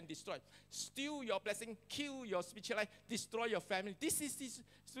 Steal, kill, and destroy. Steal your blessing, kill your spiritual life, destroy your family. This is his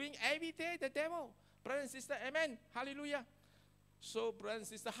doing every day. The devil, brothers and sisters. Amen. Hallelujah. So, brothers and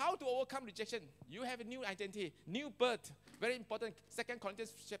sisters, how to overcome rejection? You have a new identity, new birth. Very important. 2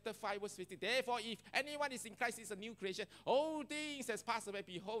 Corinthians chapter 5, verse 15. Therefore, if anyone is in Christ, he is a new creation. All things has passed away.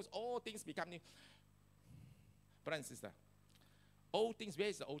 Behold, all things become new. Brothers and sisters, all things, where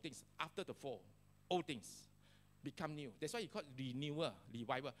is the old things? After the fall, all things become new. That's why you call it renewal,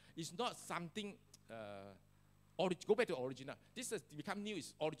 revival. It's not something, go back to original. This has become new,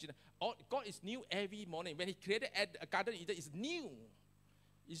 is original. God is new every morning. When he created a Garden Eden, it's new.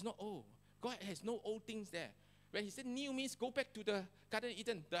 It's not old. God has no old things there. When he said new means go back to the Garden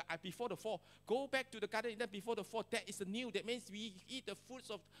Eden before the fall. Go back to the Garden Eden before the fall. That is the new. That means we eat the fruits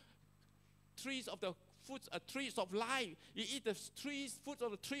of trees of life. We eat the fruits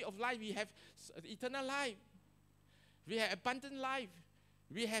of the tree of life. We have eternal life. We have abundant life.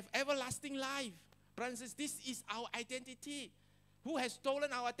 We have everlasting life. Brothers, this is our identity. Who has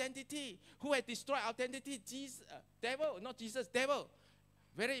stolen our identity? Who has destroyed our identity? Jesus, devil, not Jesus, devil.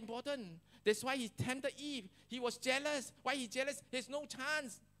 Very important. That's why he tempted Eve. He was jealous. Why he jealous? There's no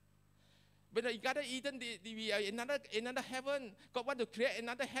chance. When the Garden Eden, we are another heaven. God want to create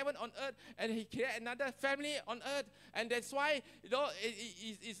another heaven on earth, and he create another family on earth. And that's why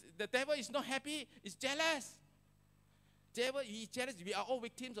the devil is not happy. He's jealous. Devil, he's jealous. We are all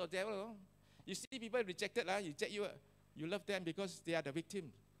victims of devil. No? You see people rejected, you love them because they are the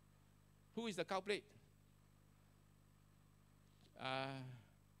victim. Who is the culprit?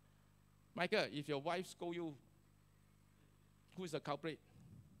 Michael, if your wife scold you, who is the culprit?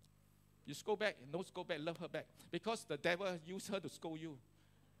 You scold back, no scold back, love her back. Because the devil used her to scold you.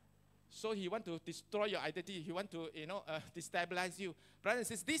 So he want to destroy your identity. He want to, destabilize you. Brothers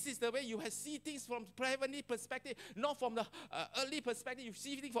and sisters, this is the way you have see things from heavenly perspective, not from the earthly perspective. You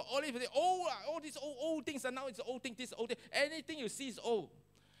see things from earthly perspective. All these old things are now it's old thing, this old thing. Anything you see is old.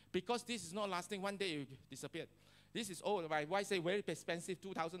 Because this is not lasting. One day you disappear. This is old. My wife say very expensive,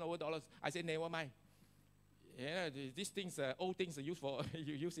 $2,000 over. I say never mind. Yeah, these things, old things are used for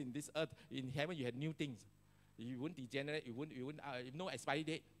you use in this earth. In heaven, you have new things. You won't degenerate. You won't no expiry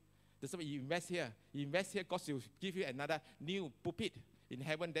date. That's why you invest here. You invest here, God will give you another new pulpit in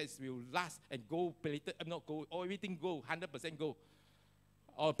heaven that will last and gold plated. Not gold, everything gold, 100% gold.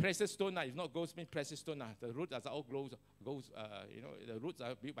 Or precious stone. If not gold, means precious stone. The roots are all gold. The roots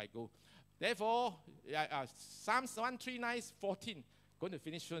are built by gold. Therefore, Psalms 139:14. Going to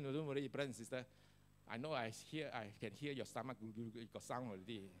finish soon. Don't worry, brother and sister. I know I can hear your stomach. You got sound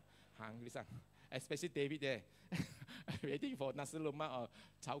already. Hungry, son. Especially David there. Waiting for nasi lemak or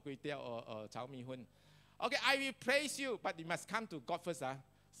chao kway teow or chao mi hun. Okay, I will praise you, but you must come to God first.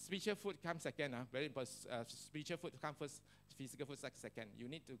 Spiritual food comes second. Very important. Spiritual food comes first. Physical food second. You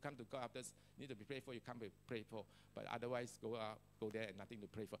need to come to God after. You need to be prayed for. You come to pray for. But otherwise, go there and nothing to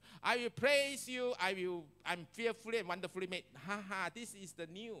pray for. I will praise you. I'm fearfully and wonderfully made. This is the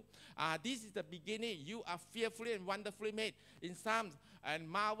new. This is the beginning. You are fearfully and wonderfully made. In Psalms, and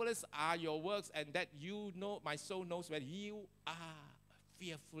marvelous are your works, and that you know, my soul knows that you are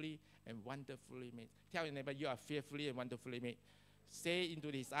fearfully and wonderfully made. Tell your neighbor, you are fearfully and wonderfully made. Say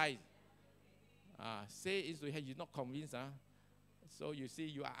into his eyes. Say into his head. You're not convinced. So you see,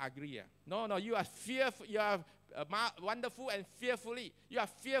 you are ugly. No, you are fearful. You are wonderful and fearfully. You are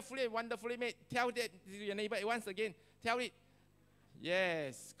fearfully and wonderfully made. Tell that to your neighbor once again. Tell it.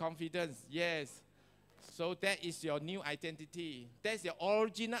 Yes, confidence. Yes. So that is your new identity. That's your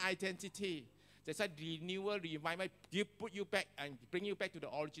original identity. That's why renewal, revival, put you back and bring you back to the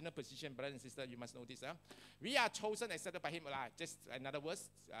original position, brothers and sisters. You must know this. We are chosen, accepted by Him. Just another verse,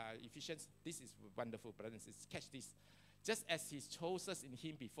 Ephesians. This is wonderful, brothers and sisters. Catch this. Just as He chose us in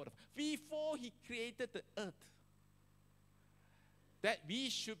Him before He created the earth, that we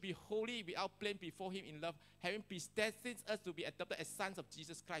should be holy without blame before Him in love, having predestined us to be adopted as sons of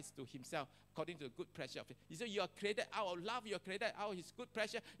Jesus Christ to Himself, according to the good pleasure of Him. He said, you are created out of love. You are created out of His good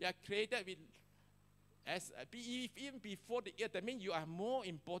pleasure. You are created with, even before the earth. That means you are more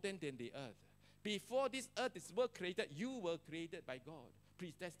important than the earth. Before this earth is created, you were created by God,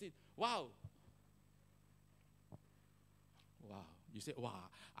 predestined. Wow. You say, wow,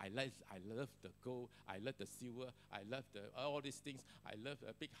 I love the gold, I love the silver, I love all these things, I love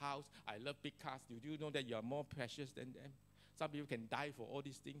a big house, I love big cars. Do you know that you are more precious than them? Some people can die for all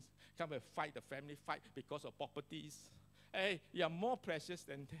these things. Come and fight, the family fight because of properties. Hey, you are more precious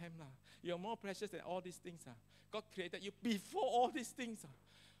than them. You are more precious than all these things. God created you before all these things.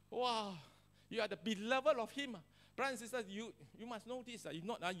 Wow, you are the beloved of Him. Brothers and sisters, you must know this. If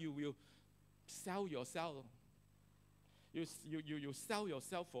not, you will sell yourself. You sell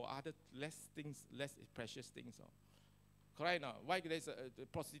yourself for other less things, less precious things. Correct now? Why there's the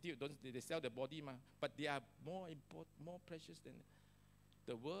prostitute? They sell their body, but they are more precious than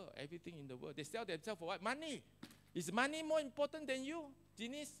the world. Everything in the world, they sell themselves for what? Money. Is money more important than you,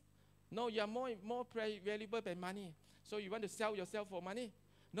 Denise? No, you are more valuable than money. So you want to sell yourself for money?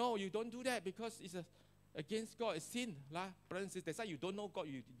 No, you don't do that because it's against God. It's sin, brothers and sisters. That's why you don't know God.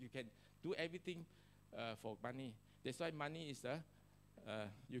 You can do everything for money. That's why money is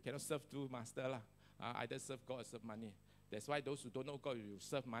you cannot serve two masters. Either serve God or serve money. That's why those who don't know God, you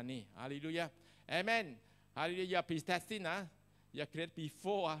serve money. Hallelujah. Amen. Hallelujah. You are predestined. You are created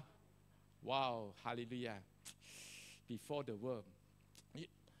before. Wow. Hallelujah. Before the world.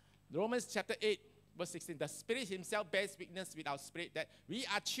 Romans chapter 8, verse 16. The Spirit Himself bears witness with our spirit that we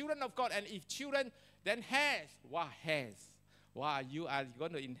are children of God. And if children, then heirs. What heirs? Wow, you are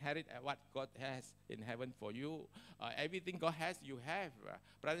going to inherit what God has in heaven for you. Everything God has, you have.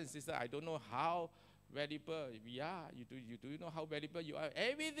 Brothers and sisters, I don't know how valuable we are. Do you know how valuable you are?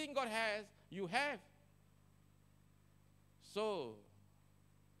 Everything God has, you have. So,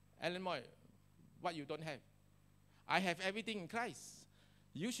 Ellen Moy, what you don't have? I have everything in Christ.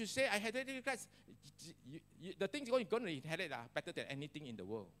 You should say, I have everything in Christ. The things you're going to inherit are better than anything in the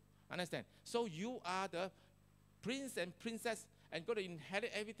world. Understand? So you are the prince and princess and going to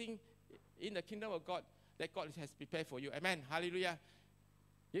inherit everything in the kingdom of God that God has prepared for you. Amen. Hallelujah.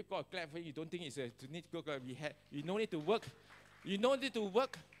 If God clap for you, you don't think it's to need to go. You don't need to work. You don't need to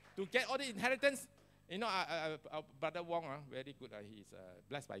work to get all the inheritance. You know, our brother Wong, very good. He's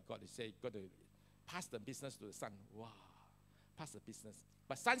blessed by God. He said, got to pass the business to the son. Wow. Pass the business.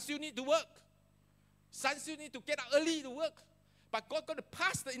 But son still need to work. Son still need to get up early to work. But God got to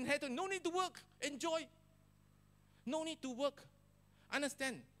pass the inheritance. No need to work. Enjoy. No need to work.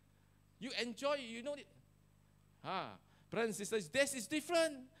 Understand? You enjoy, you know it. Brothers and sisters, this is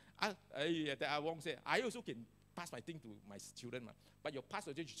different. I won't say, I also can pass my thing to my children. But you pass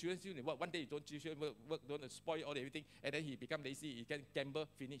to your children, one day you don't work, don't spoil all everything, and then he become lazy, he can gamble,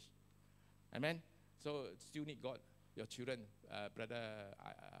 finish. Amen? So still need God, your children, Brother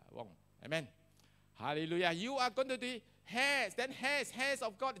Wong. Amen? Hallelujah. You are going to be heirs, then heirs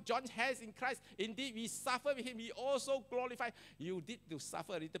of God. John heirs in Christ. Indeed, we suffer with Him. We also glorify. You need to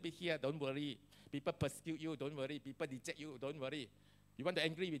suffer a little bit here. Don't worry. People persecute you. Don't worry. People reject you. Don't worry. You want to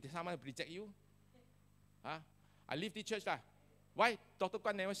angry with someone who reject you? I leave the church. Why? Dr.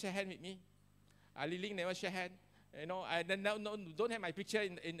 Kwan never share hand with me. Li Ling never share hand. You know, I don't have my picture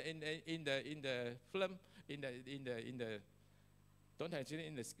in the film, don't have it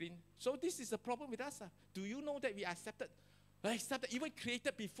in the screen. So this is a problem with us. Do you know that we are accepted Like stuff that even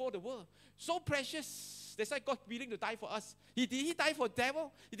created before the world. So precious. That's why God willing to die for us. Did He die for the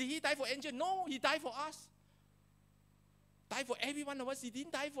devil? Did He die for angel? No, He died for us. Die for every one of us. He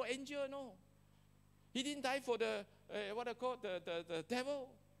didn't die for angel, no. He didn't die for the, the devil.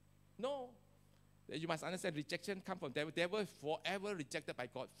 No. You must understand, rejection comes from devil. Devil is forever rejected by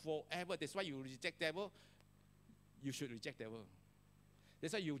God. Forever. That's why you reject devil. You should reject devil.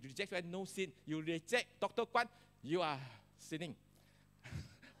 That's why you reject when no sin. You reject Dr. KWAN, you are sinning.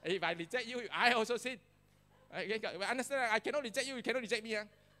 If I reject you, I also sin. I understand, I cannot reject you, you cannot reject me.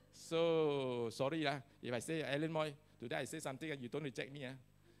 So, sorry. If I say, Alan Moy, today I say something and you don't reject me. You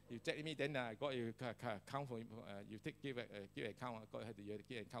reject me, then God will count for him. You give account. God has to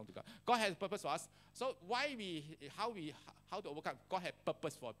give account to God. God has purpose for us. So how to overcome? God has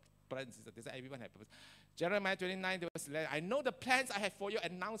purpose for brothers and sisters. Everyone has purpose. Jeremiah 29, verse 11. I know the plans I have for you,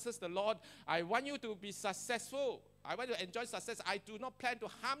 announces the Lord. I want you to be successful. I want you to enjoy success. I do not plan to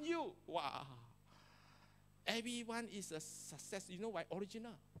harm you. Wow. Everyone is a success. You know why?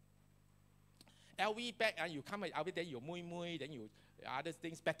 Original. LV back, and you come with LV, then you mui, then you other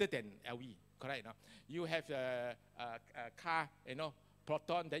things better than LV. Correct? No? You have a car,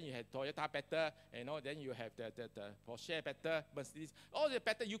 Proton, then you have Toyota better, then you have the Porsche better, Mercedes. All the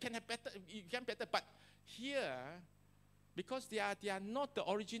better, you can have better, but here, because they are not the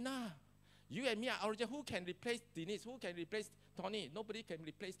original. You and me are original. Who can replace Denise? Who can replace Tony? Nobody can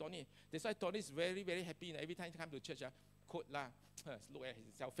replace Tony. That's why Tony is very, very happy. Every time he comes to church, quote look at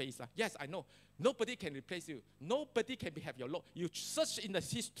his face. Yes, I know. Nobody can replace you. Nobody can have your Lord. You search in the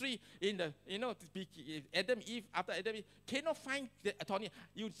history, in the, Adam, Eve, after Adam, Eve, cannot find Tony.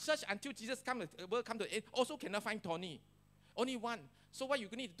 You search until Jesus will come to the end, also cannot find Tony. Only one. So what you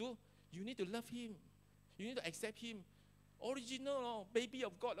need to do? You need to love him. You need to accept him. Original, baby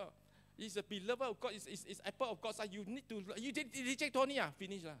of God. He's a beloved of God. It's apple of God. So you need to, you did reject Tony.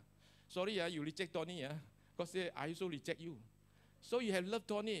 Finish. Sorry, you reject Tony. God said, I also reject you. So you have loved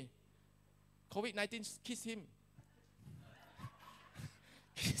Tony. COVID-19, kiss him.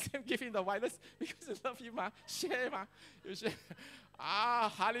 Kiss him, give him the virus because you love him. Share. You share.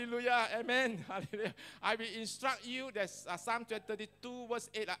 Hallelujah. Amen. Hallelujah. I will instruct you. That's Psalm 32, verse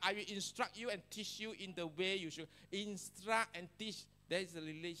 8. I will instruct you and teach you in the way you should. Instruct and teach. There is a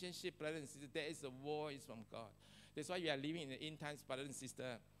relationship, brothers and sisters. There is a voice from God. That's why we are living in the end times, brothers and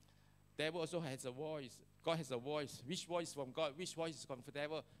sisters. The devil also has a voice. God has a voice. Which voice from God? Which voice is from the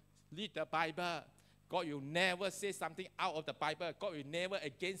devil? Read the Bible. God will never say something out of the Bible. God will never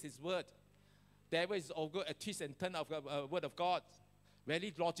against his word. The devil is over a twist and turn of the word of God.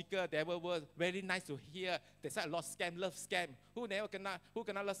 Very logical, devil word. Very nice to hear. There's a lot of scam, love scam. Who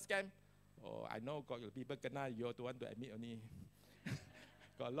cannot love scam? Oh, I know God, people cannot. You don't want to admit only.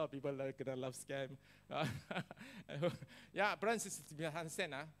 Got a lot of people that love scam. Yeah, brothers and sisters, you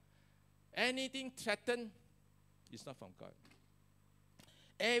understand? Anything threatened is not from God.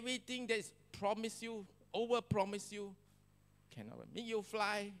 Everything that is promised you, over-promised you, cannot. Make you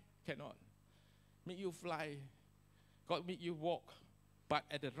fly, cannot. Make you fly. God make you walk. But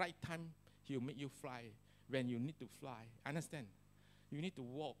at the right time, He will make you fly when you need to fly. Understand? You need to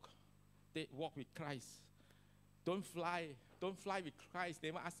walk. Walk with Christ. Don't fly. Don't fly with Christ.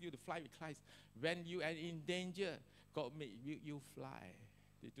 They will ask you to fly with Christ. When you are in danger, God make you fly.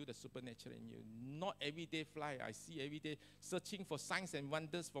 They do the supernatural in you. Not every day fly. I see every day searching for signs and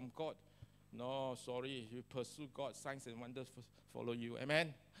wonders from God. No, sorry. You pursue God. Signs and wonders follow you.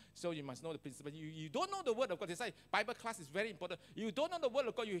 Amen. So you must know the principle. You don't know the word of God. That's why Bible class is very important. You don't know the word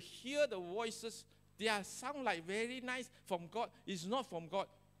of God. You hear the voices. They sound like very nice from God. It's not from God.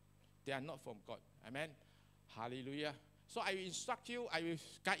 They are not from God. Amen. Hallelujah. So I will instruct you. I will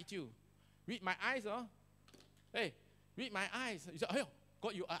guide you. Read my eyes. Hey, read my eyes. You say, oh,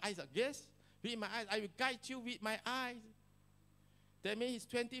 God, your eyes. Yes. Read my eyes. I will guide you with my eyes. That means His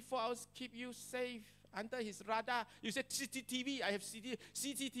 24 hours keep you safe under His radar. You said CCTV. I have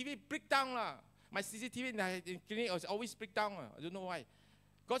CCTV breakdown. My CCTV in clinic always break down. I don't know why.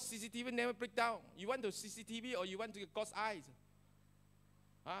 God's CCTV never break down. You want the CCTV or you want God's eyes?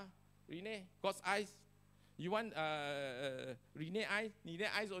 Renee, God's eyes. You want Renee eyes? Renee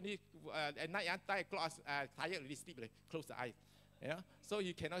eyes only at night tired, really sleep, close the eyes. Yeah? So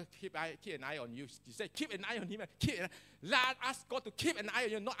you cannot keep an eye on you. You say, keep an eye on him. Let ask God to keep an eye on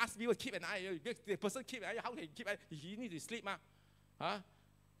you, not ask people to keep an eye on you. The person keep an eye, how can he keep an eye? He needs to sleep.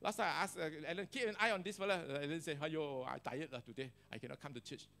 Last time I asked Alan, keep an eye on this fella. Alan said, I'm tired today. I cannot come to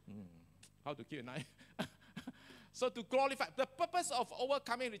church. How to keep an eye? So to glorify, the purpose of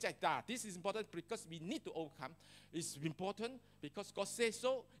overcoming rejection, this is important because we need to overcome. It's important because God says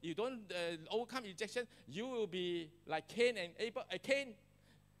so. You don't overcome rejection, you will be like Cain and Abel. Cain,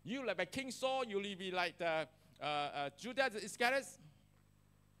 you like King Saul, you will be like Judas Iscariot.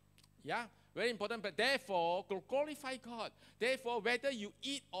 Yeah, very important. But therefore, glorify God. Therefore, whether you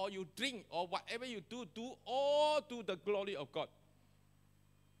eat or you drink or whatever you do, do all to the glory of God.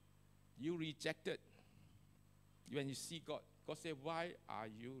 You rejected. When you see God, God said, why are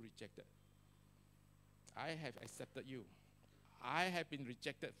you rejected? I have accepted you. I have been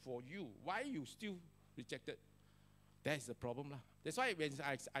rejected for you. Why you still rejected? That's the problem. That's why when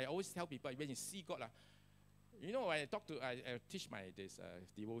I always tell people, when you see God, you know, I teach my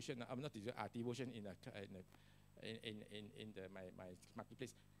devotion. I'm not devotion in my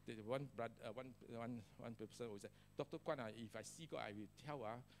marketplace. One person always said, Dr. Kwan, if I see God, I will tell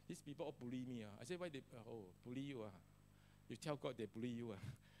these people all bully me. I said, why they bully you? You tell God they bully you.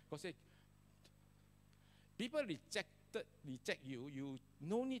 God said, people reject you. You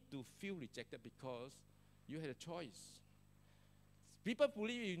no need to feel rejected because you had a choice. People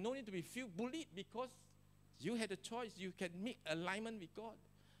bully you. You no need to feel bullied because you had a choice. You can make alignment with God.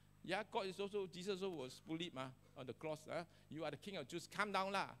 Yeah, God is also, Jesus also was bullied on the cross. You are the King of Jews. Come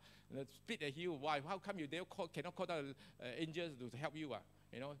down lah. Split the hill. Why? How come you cannot call down angels to help you?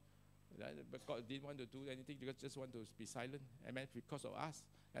 You know, but God didn't want to do anything. Because just want to be silent. Amen. Because of us.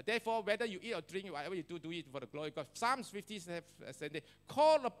 Therefore, whether you eat or drink, whatever you do it for the glory of God. Psalms 50 said,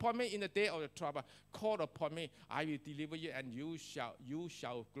 call upon me in the day of the trouble. Call upon me. I will deliver you, and you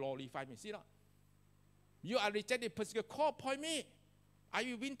shall glorify me. See now? You are rejected, persecuted. Call upon me. I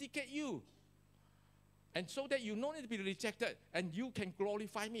will vindicate you. And so that you don't need to be rejected and you can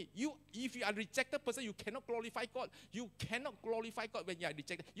glorify me. If you are a rejected person, you cannot glorify God. You cannot glorify God when you are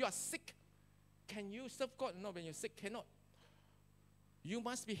rejected. You are sick. Can you serve God? No, when you're sick, cannot. You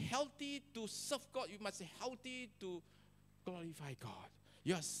must be healthy to serve God. You must be healthy to glorify God.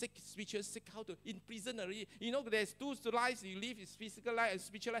 You are sick, spiritual sick, how to, in prison already. You know, there's two lives you live, is physical life and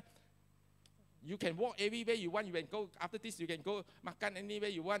spiritual life. You can walk everywhere you want. You can go, after this, you can go makan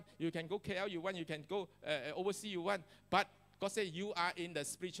anywhere you want. You can go KL you want. You can go overseas you want. But God said you are in the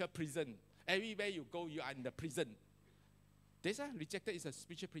spiritual prison. Everywhere you go, you are in the prison. This rejected is a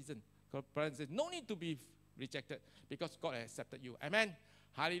spiritual prison. God says, no need to be rejected because God has accepted you. Amen.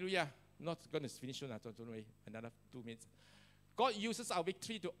 Hallelujah. Not going to finish soon. Don't worry. Another 2 minutes. God uses our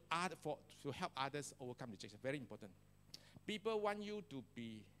victory to help others overcome rejection. Very important. People want you to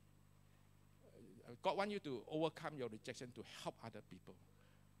be God wants you to overcome your rejection to help other people,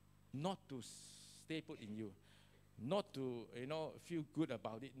 not to stay put in you, not to feel good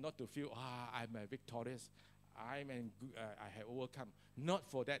about it, not to feel I'm victorious, I have overcome. Not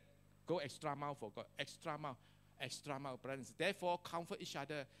for that. Go extra mile for God. Extra mile, brothers. Therefore, comfort each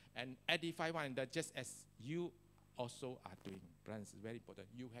other and edify one another, just as you also are doing. Brothers, it's very important.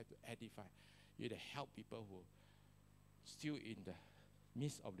 You have to edify. You have to help people who are still in the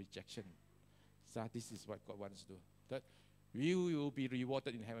midst of rejection. So this is what God wants to do. That you will be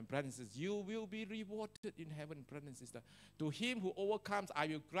rewarded in heaven, brothers and sisters. You will be rewarded in heaven, brothers and sisters. To him who overcomes, I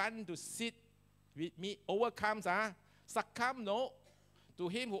will grant to sit with me. Overcomes, succumb, no. To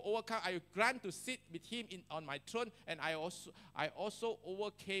him who overcomes, I will grant to sit with him on my throne. And I also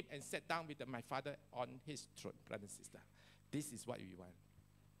overcame and sat down with my Father on his throne, brothers and sisters. This is what we want.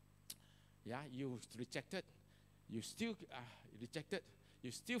 Yeah, you rejected. You still rejected.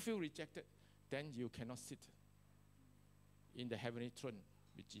 You still feel rejected. Then you cannot sit in the heavenly throne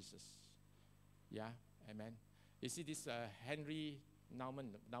with Jesus. Yeah, amen. You see this Henry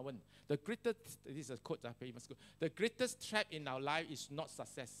Nouwen. The greatest, this is a quote, famous quote. The greatest trap in our life is not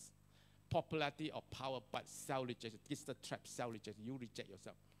success, popularity, or power, but self-rejection. It's the trap, self-rejection. You reject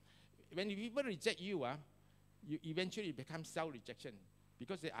yourself. When people reject you, you eventually become self-rejection.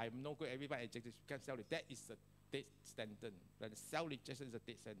 Because I'm no good, everybody rejects you, become self-rejection. That is a dead sentence. Self-rejection is a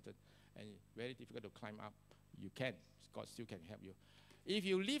dead sentence. And very difficult to climb up. You can. God still can help you. If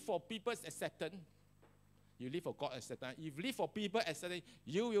you live for people's acceptance, you live for God's acceptance. If you live for people's acceptance,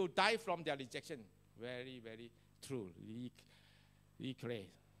 you will die from their rejection. Very, very true. Very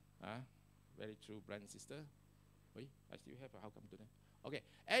true, brother and sister. Wait, I still have how come today? Okay.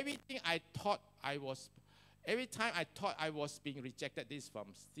 Every time I thought I was being rejected, this is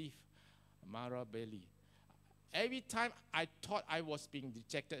from Steve Marabelli. Every time I thought I was being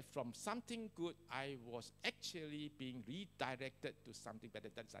rejected from something good, I was actually being redirected to something better.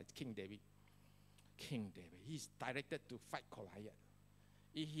 That's like King David. King David, he's directed to fight Goliath.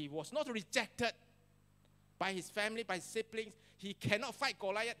 If he was not rejected by his family, by his siblings, he cannot fight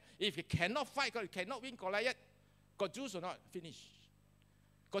Goliath. If he cannot fight Goliath, he cannot win Goliath, Got Jews or not? Finish.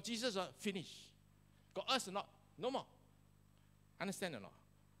 Got Jesus or not? Finish. Got us or not? No more. Understand or not?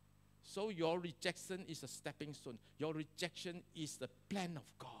 So your rejection is a stepping stone. Your rejection is the plan of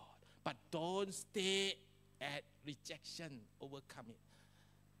God. But don't stay at rejection. Overcome it.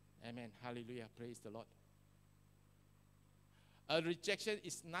 Amen. Hallelujah. Praise the Lord. A rejection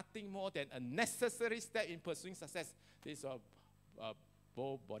is nothing more than a necessary step in pursuing success. This is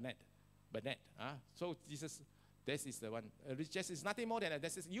Bo Burnett. So this is the one. A rejection is nothing more than a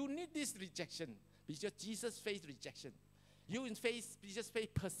necessary. You need this rejection because Jesus faced rejection. Jesus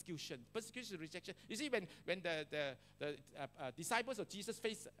faced persecution. Persecution, rejection. You see, when the disciples of Jesus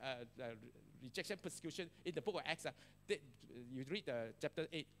faced rejection, persecution in the book of Acts, you read chapter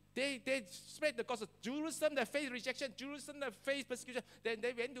 8. They spread the gospel. Jerusalem, they faced rejection. Jerusalem, they faced persecution. Then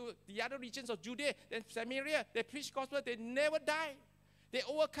they went to the other regions of Judea, then Samaria. They preached gospel. They never died. They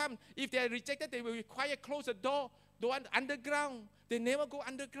overcome. If they are rejected, they will require close the door. Don't underground. They never go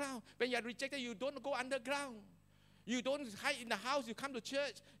underground. When you are rejected, you don't go underground. You don't hide in the house. You come to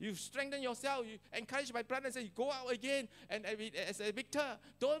church. You strengthen yourself. You encourage my brothers and say, go out again and as a victor.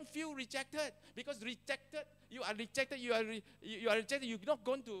 Don't feel rejected, because rejected, you are rejected. You are rejected. You're not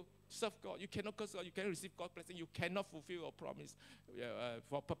going to serve God. You cannot curse God. You cannot receive God's blessing. You cannot fulfill your promise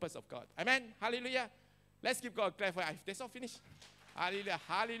for purpose of God. Amen. Hallelujah. Let's give God a clap for it. That's all finished. Hallelujah.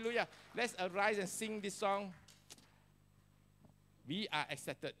 Hallelujah. Let's arise and sing this song. We are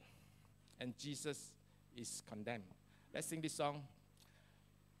accepted, and Jesus is condemned. Let's sing this song,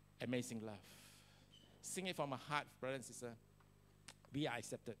 Amazing Love. Sing it from our heart, brother and sister. We are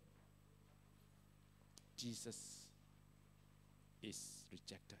accepted. Jesus is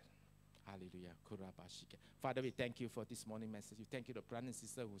rejected. Hallelujah. Father, we thank you for this morning message. We thank you, the brother and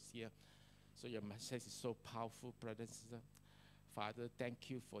sister who's here. So your message is so powerful, brother and sister. Father, thank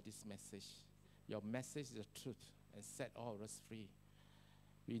you for this message. Your message is the truth and set all of us free.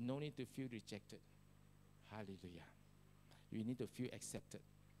 We no need to feel rejected. Hallelujah. We need to feel accepted.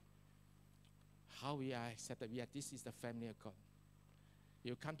 How we are accepted? This is the family of God.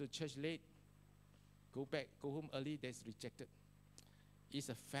 You come to church late, go home early, that's rejected. It's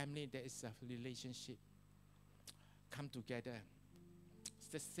a family, there is a relationship. Come together.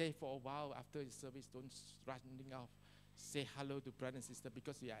 Just say for a while after the service, don't running off. Say hello to brother and sister,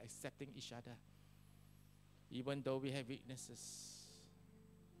 because we are accepting each other. Even though we have weaknesses,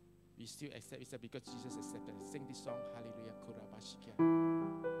 we still accept each other because Jesus accepted. Sing this song, Hallelujah.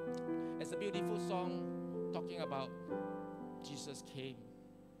 It's a beautiful song talking about Jesus came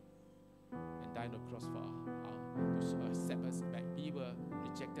and died on the cross to accept us back. We were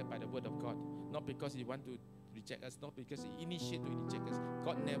rejected by the word of God, not because He want to reject us, not because He initiated to reject us.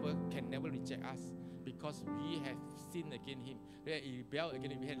 God can never reject us, because we have sinned against Him. We have rebelled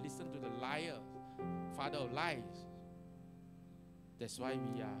against Him. We have listened to the liar, father of lies. That's why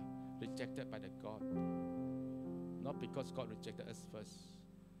we are rejected by the God. Not because God rejected us first.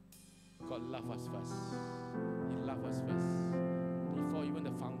 God loved us first. He loved us first. Before even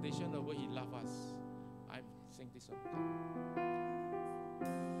the foundation of the world, He loved us. I sing this song.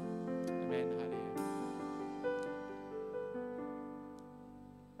 Amen. Hallelujah.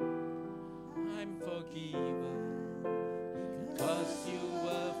 I'm forgiven because you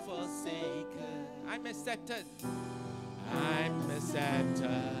were forsaken. I'm accepted. I'm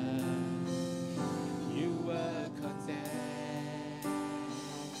accepted. You were condemned.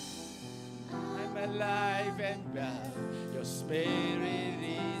 I'm alive and well. Your spirit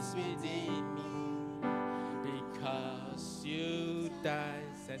is within me, because you died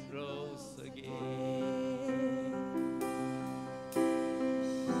and rose again.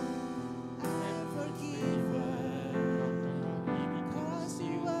 I'm forgiven because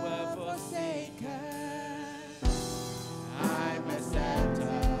you were forsaken. I'm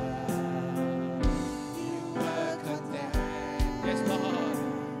accepted. You were condemned. Yes, Lord.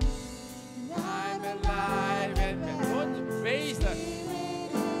 I'm alive and don't waste the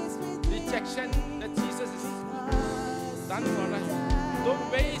rejection that Jesus has done for us. Don't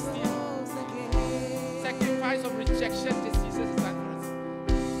waste the sacrifice of rejection that Jesus has done for us.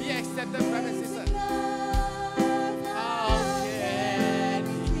 Be accepted, brother and sister.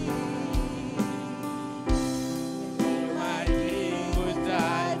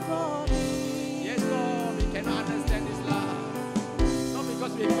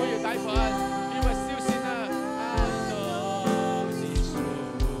 Before you die for us, we were still sinners. I know it's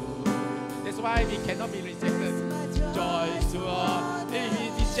true. That's why we cannot be rejected. Joy to all. If we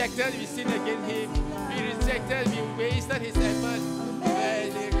rejected, we sin against Him. We rejected, we wasted His effort.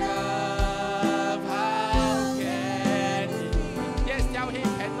 Amazing love, how can He? Yes, tell Him,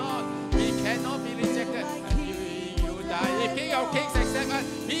 cannot. We cannot be rejected.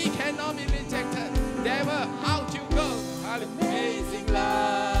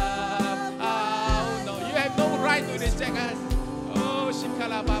 reject us. Oh,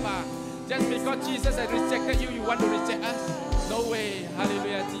 Shikala Baba. Just because Jesus has rejected you, you want to reject us? No way.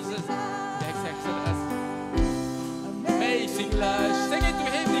 Hallelujah, Jesus. Accept us. Amazing love. Sing it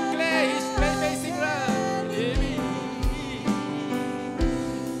to him, declare his amazing love.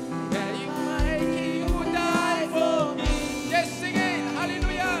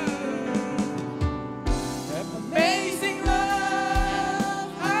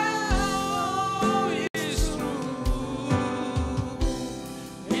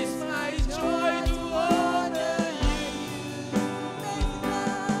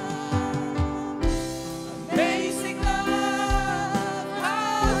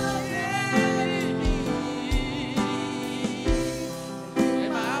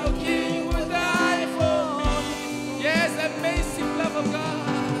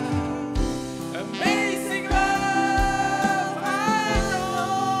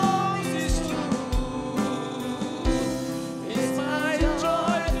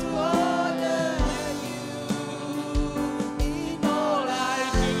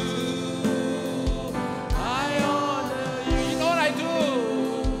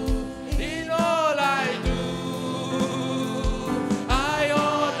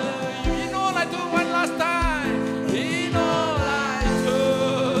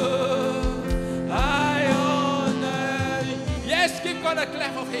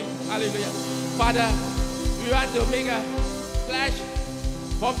 Hallelujah. Father, we want to make a pledge.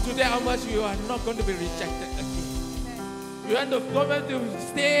 From today onwards, we are not going to be rejected again. We want to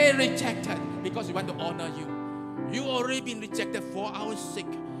stay rejected because we want to honor you. You already been rejected for our sake.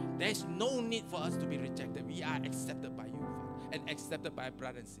 There is no need for us to be rejected. We are accepted by you, Father, and accepted by our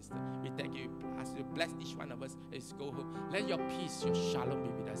brother and sister. We thank you. Ask you to bless each one of us as we go home. Let your peace, your shalom be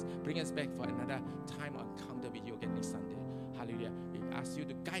with us. Bring us back for another time of encounter with you again next Sunday. Hallelujah. We ask you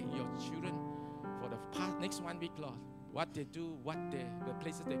to guide your children for the past next 1 week, Lord. What they do, the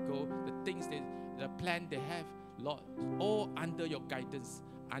places they go, the plan they have, Lord, all under your guidance,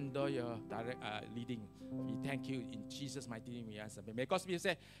 under your direct leading. We thank you in Jesus' mighty name. We answer. May God's people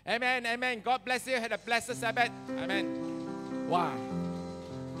say, Amen, Amen. God bless you. Have a blessed Sabbath. Amen. Wow.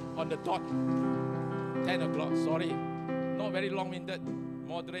 On the dot, 10 o'clock. Sorry, not very long-winded,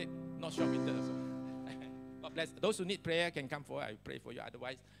 moderate, not short-winded also. God bless. Those who need prayer can come forward. I pray for you.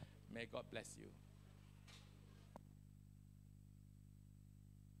 Otherwise, may God bless you.